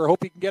 Chris Archer, I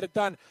hope he can get it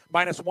done.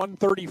 Minus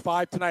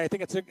 135 tonight. I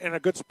think it's in a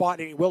good spot,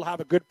 and he will have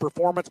a good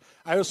performance.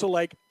 I also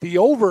like the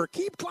over.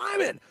 Keep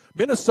climbing.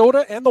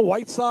 Minnesota and the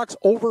White Sox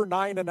over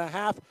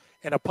 9.5.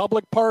 And a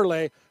public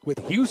parlay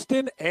with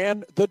Houston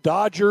and the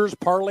Dodgers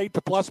parlayed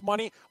to plus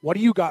money. What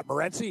do you got,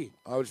 Morency?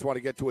 I just want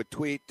to get to a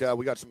tweet.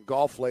 We got some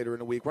golf later in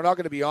the week. We're not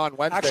going to be on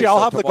Wednesday. Actually,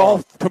 I'll have the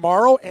golf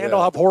tomorrow, and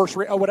I'll have horse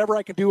race. Whatever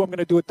I can do, I'm going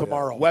to do it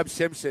tomorrow. Webb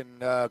Simpson,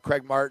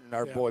 Craig Martin,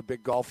 our boy,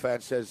 big golf fan,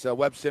 says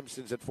Webb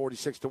Simpson's at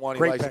 46-1.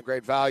 He likes some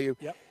great value.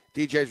 Yep.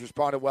 DJ's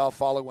responded well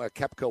following a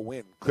Koepka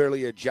win.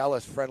 Clearly a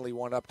jealous, friendly,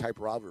 one-up type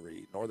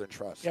rivalry. Northern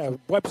Trust. Yeah,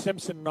 Webb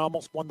Simpson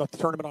almost won the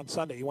tournament on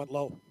Sunday. He went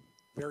low.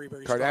 Very,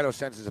 very Cardano strong.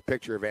 sends us a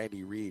picture of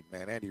Andy Reid.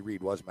 Man, Andy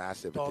Reid was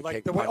massive.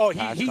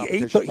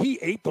 He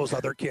ate those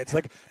other kids.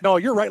 No,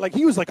 you're right.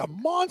 He was like a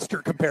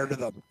monster compared to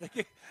them.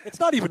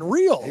 It's not even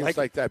real. He was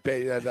like that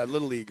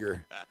little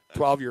leaguer,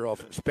 12-year-old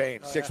from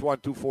Spain,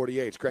 6'1",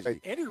 248. It's crazy.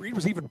 Andy Reid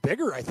was even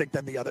bigger, I think,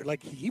 than the other.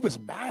 He was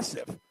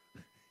massive.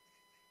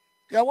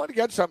 Yeah, I wanted to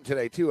get something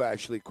today, too,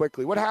 actually,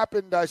 quickly. What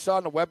happened, I saw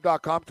on the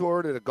Web.com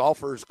tour, did a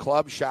golfer's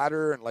club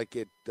shatter and,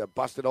 it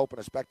busted open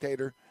a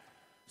spectator?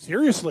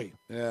 Seriously?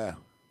 Yeah.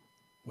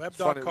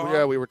 Web.com?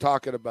 Yeah, we were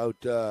talking about...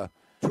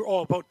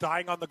 about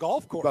dying on the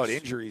golf course. About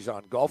injuries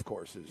on golf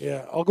courses.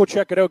 Yeah, I'll go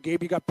check it out.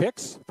 Gabe, you got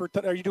picks?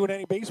 Are you doing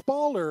any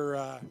baseball,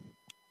 or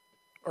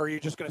are you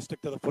just going to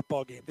stick to the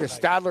football game tonight?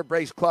 The Stadler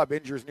Brace Club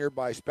injures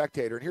nearby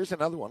spectator. And here's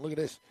another one. Look at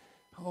this.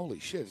 Holy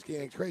shit, it's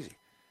getting crazy.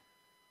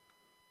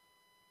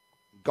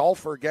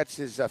 Golfer gets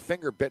his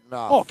finger bitten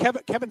off. Oh,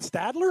 Kevin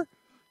Stadler?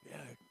 Yeah.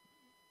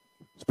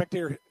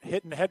 Spectator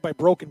hit in the head by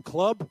broken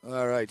club.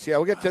 All right. So, yeah,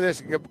 we'll get to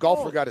this.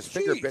 Golfer got his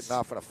finger bitten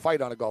off in a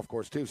fight on a golf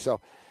course, too. So,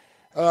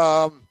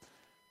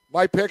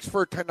 my picks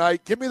for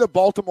tonight, give me the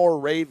Baltimore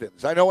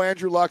Ravens. I know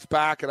Andrew Luck's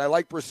back, and I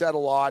like Brissett a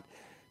lot.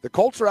 The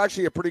Colts are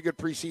actually a pretty good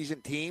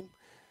preseason team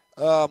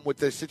with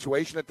the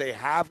situation that they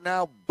have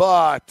now.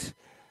 But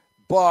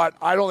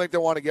I don't think they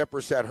want to get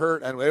Brissett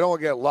hurt, and they don't want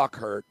to get Luck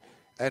hurt.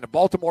 And the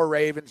Baltimore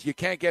Ravens, you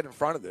can't get in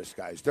front of this,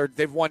 guys.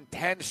 They've won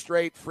 10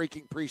 straight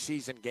freaking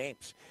preseason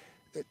games.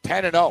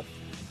 10-0.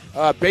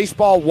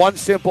 Baseball, one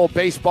simple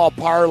baseball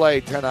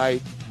parlay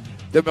tonight.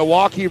 The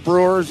Milwaukee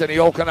Brewers and the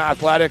Oakland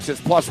Athletics is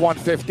plus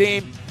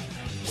 115.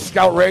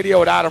 Scout Radio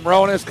with Adam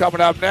Ronis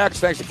coming up next.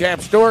 Thanks to Cam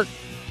Stewart.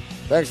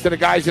 Thanks to the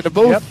guys in the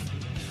booth.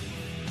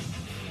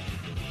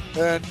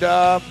 Yep.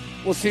 And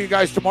we'll see you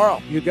guys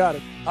tomorrow. You got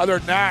it. Other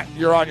than that,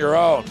 you're on your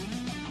own.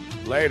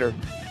 Later.